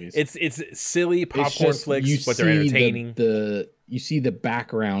those movies. It's silly popcorn flicks, but they're entertaining. You see the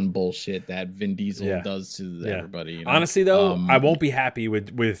background bullshit that Vin Diesel does to everybody. You know? Honestly, though, I won't be happy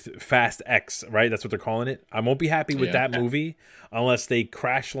with Fast X, right? That's what they're calling it. I won't be happy with that movie unless they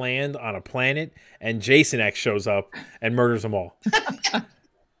crash land on a planet and Jason X shows up and murders them all.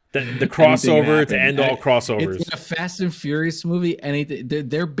 The crossover to end all crossovers. It's a Fast and Furious movie. Anything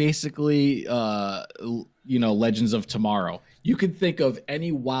they're basically Legends of Tomorrow. You can think of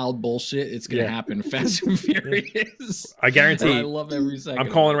any wild bullshit. It's gonna happen. Fast and Furious. I guarantee. I love every second. I'm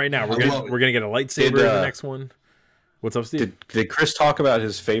calling right now. We're gonna get a lightsaber in the next one. What's up, Steve? Did Chris talk about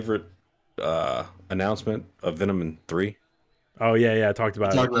his favorite announcement of Venom 3? Oh yeah, I talked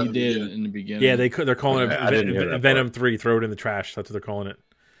about it. He did in the beginning. Yeah, they're calling it Venom 3. Throw it in the trash. That's what they're calling it.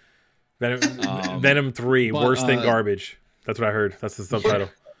 Venom 3, worse than garbage. That's what I heard. That's the subtitle.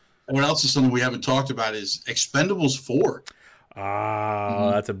 What else is something we haven't talked about is Expendables 4.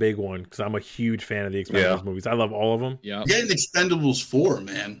 That's a big one because I'm a huge fan of the Expendables movies. I love all of them. Yeah, getting Expendables 4,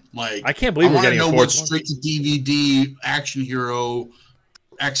 man. Like, I can't believe we're getting a fourth one. I want to know what straight to DVD action hero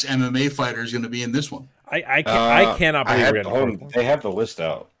ex MMA fighter is going to be in this one. I cannot believe we're getting a fourth one. They have the list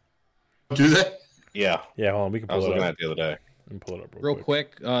out. Do they? Yeah. Hold on. We can pull it up. I was looking at it the other day. And pull it up real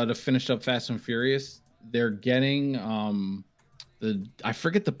quick to finish up Fast and Furious. They're getting I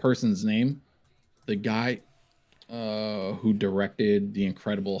forget the person's name, the guy who directed The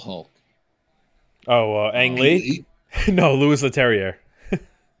Incredible Hulk. Ang Lee? No, Louis Leterrier.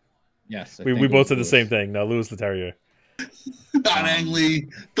 Yes, we both said the same thing. No, Louis Leterrier. Not Ang Lee.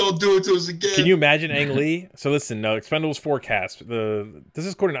 Don't do it to us again. Can you imagine Ang Lee? So listen, Expendables 4 cast. This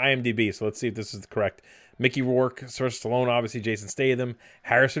is according to IMDb, so let's see if this is correct. Mickey Rourke, Sylvester Stallone, obviously Jason Statham,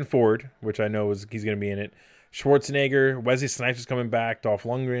 Harrison Ford, which I know he's going to be in it, Schwarzenegger, Wesley Snipes is coming back, Dolph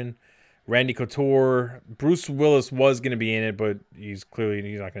Lundgren, Randy Couture, Bruce Willis was going to be in it, but he's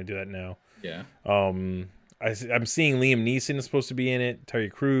not going to do that now. Yeah. I'm seeing Liam Neeson is supposed to be in it, Terry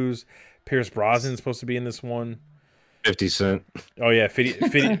Crews, Pierce Brosnan is supposed to be in this one. 50 Cent. Oh yeah,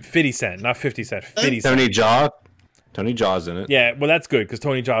 50 Cent, not 50 Cent. 50 Cent. Tony Jaa's in it. Yeah, well, that's good because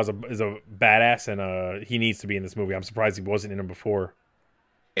Tony Jaa is a badass and he needs to be in this movie. I'm surprised he wasn't in it before.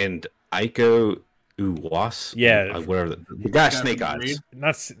 And Iko Uwais, whatever the guy, Snake Eyes.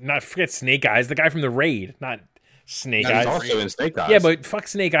 Not forget Snake Eyes, the guy from the Raid, not Snake Eyes. He's also in Snake Eyes. Yeah, but fuck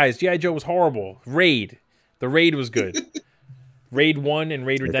Snake Eyes. G.I. Joe was horrible. The Raid was good. Raid 1 and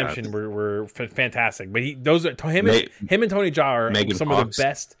Raid Redemption were fantastic. But him and Tony Jaa are Megan some Fox. of the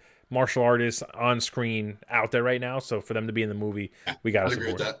best martial artists on screen out there right now. So for them to be in the movie, we got to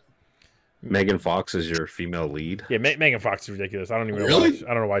support that. Megan Fox is your female lead. Yeah, Megan Fox is ridiculous. I don't even know really?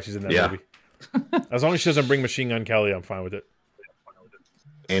 I don't know why she's in that movie. As long as she doesn't bring Machine Gun Kelly, I'm fine with it.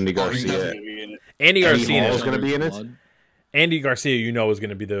 Andy Garcia. Andy Garcia is going to be in it. Andy Garcia, is going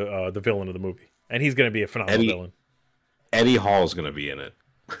to be the villain of the movie, and he's going to be a phenomenal villain. Eddie Hall is going to be in it.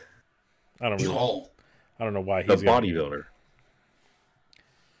 I don't know why he's the bodybuilder.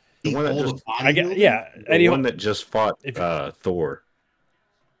 The one that just Eddie one that just fought Thor.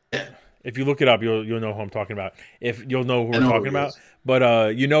 If you look it up, you'll know who I'm talking about. If you'll know who we're talking about, but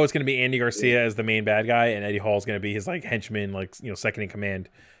it's going to be Andy Garcia as the main bad guy, and Eddie Hall is going to be his like henchman, like second in command,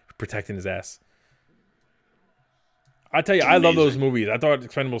 protecting his ass. I tell you, I love those movies. I thought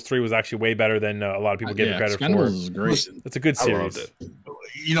Expendables 3 was actually way better than a lot of people give it credit for. Expendables is great. It's a good series. I loved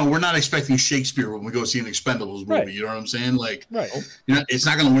it. We're not expecting Shakespeare when we go see an Expendables movie. Right. You know what I'm saying? Like, it's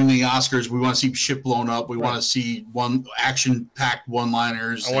not going to win the Oscars. We want to see shit blown up. We want to see action-packed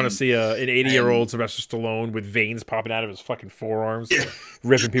one-liners. I want to see an 80-year-old Sylvester Stallone with veins popping out of his fucking forearms,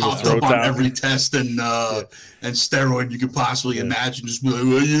 ripping people's throats out. Every test and steroid you could possibly imagine. Just be like,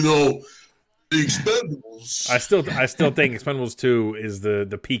 well, the Expendables. I still think Expendables 2 is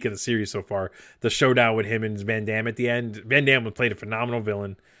the peak of the series so far. The showdown with him and Van Damme at the end. Van Damme played a phenomenal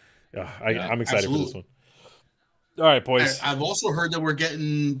villain. I'm excited for this one. All right, boys. I've also heard that we're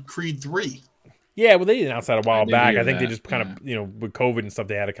getting Creed 3. Yeah, well, they announced that a while back. I think they just kind of, with COVID and stuff,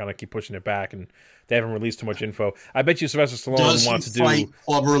 they had to kind of keep pushing it back, and they haven't released too much info. I bet you Sylvester Stallone wants to do. Does he fight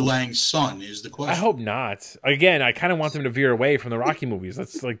Clubber Lang's son? Is the question. I hope not. Again, I kind of want them to veer away from the Rocky movies.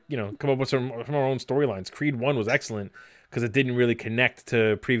 Let's come up with some our own storylines. Creed 1 was excellent because it didn't really connect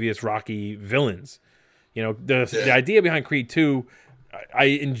to previous Rocky villains. The idea behind Creed 2. I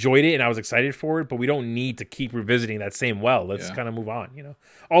enjoyed it and I was excited for it, but we don't need to keep revisiting that same well. Let's kind of move on,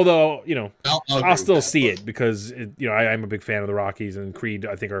 Although, I'll still see it because I'm a big fan of the Rockies, and Creed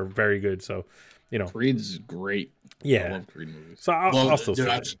I think are very good. So, Creed's great. Yeah, I love Creed movies. So I'll still see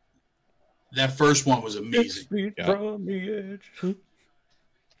it. That first one was amazing. From the edge.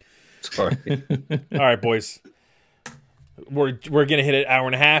 Sorry. All right, boys. We're gonna hit an hour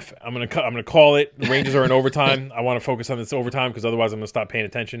and a half. I'm gonna call it. The Rangers are in overtime. I want to focus on this overtime because otherwise I'm gonna stop paying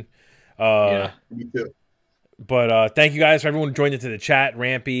attention. Me too. But thank you guys for everyone who joined into the chat.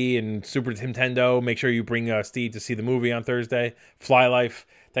 Rampy and Super Nintendo. Make sure you bring Steve to see the movie on Thursday. Fly Life.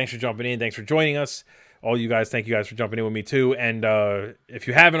 Thanks for jumping in. Thanks for joining us. All you guys, thank you guys for jumping in with me too. And if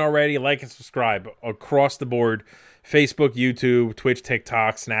you haven't already, like and subscribe across the board. Facebook, YouTube, Twitch,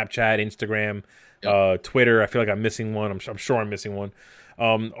 TikTok, Snapchat, Instagram. Twitter. I feel like I'm missing one. I'm sure I'm missing one.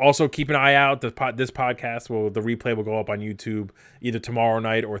 Also, keep an eye out. This podcast the replay will go up on YouTube either tomorrow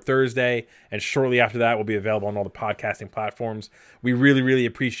night or Thursday, and shortly after that will be available on all the podcasting platforms. We really, really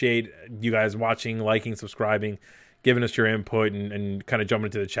appreciate you guys watching, liking, subscribing, giving us your input, and kind of jumping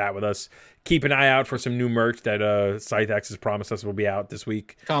into the chat with us. Keep an eye out for some new merch that Scythex has promised us will be out this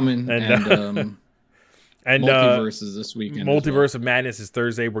week. Coming and Multiverse is this weekend. Multiverse of Madness is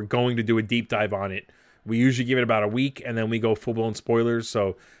Thursday. We're going to do a deep dive on it. We usually give it about a week, and then we go full-blown spoilers.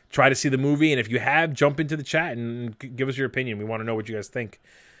 So try to see the movie, and if you have, jump into the chat and give us your opinion. We want to know what you guys think.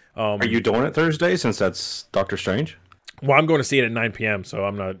 Are you doing it Thursday since that's Doctor Strange? Well, I'm going to see it at 9 p.m., so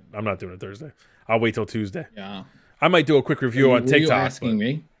I'm not doing it Thursday. I'll wait till Tuesday. Yeah. I might do a quick review on TikTok. Were you asking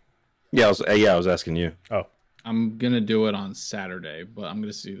me? Yeah, I was asking you. Oh. I'm going to do it on Saturday, but I'm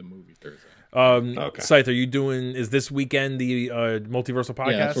going to see the movie Thursday. Okay. Scythe, are you doing? Is this weekend the Multiversal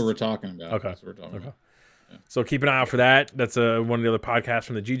podcast? Yeah, that's what we're talking about. Okay, that's what we're talking about. Yeah. So keep an eye out for that. That's one of the other podcasts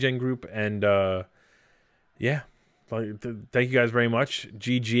from the GGen group, and thank you guys very much,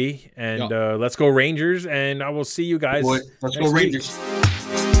 GG, and let's go Rangers, and I will see you guys. Let's go Rangers.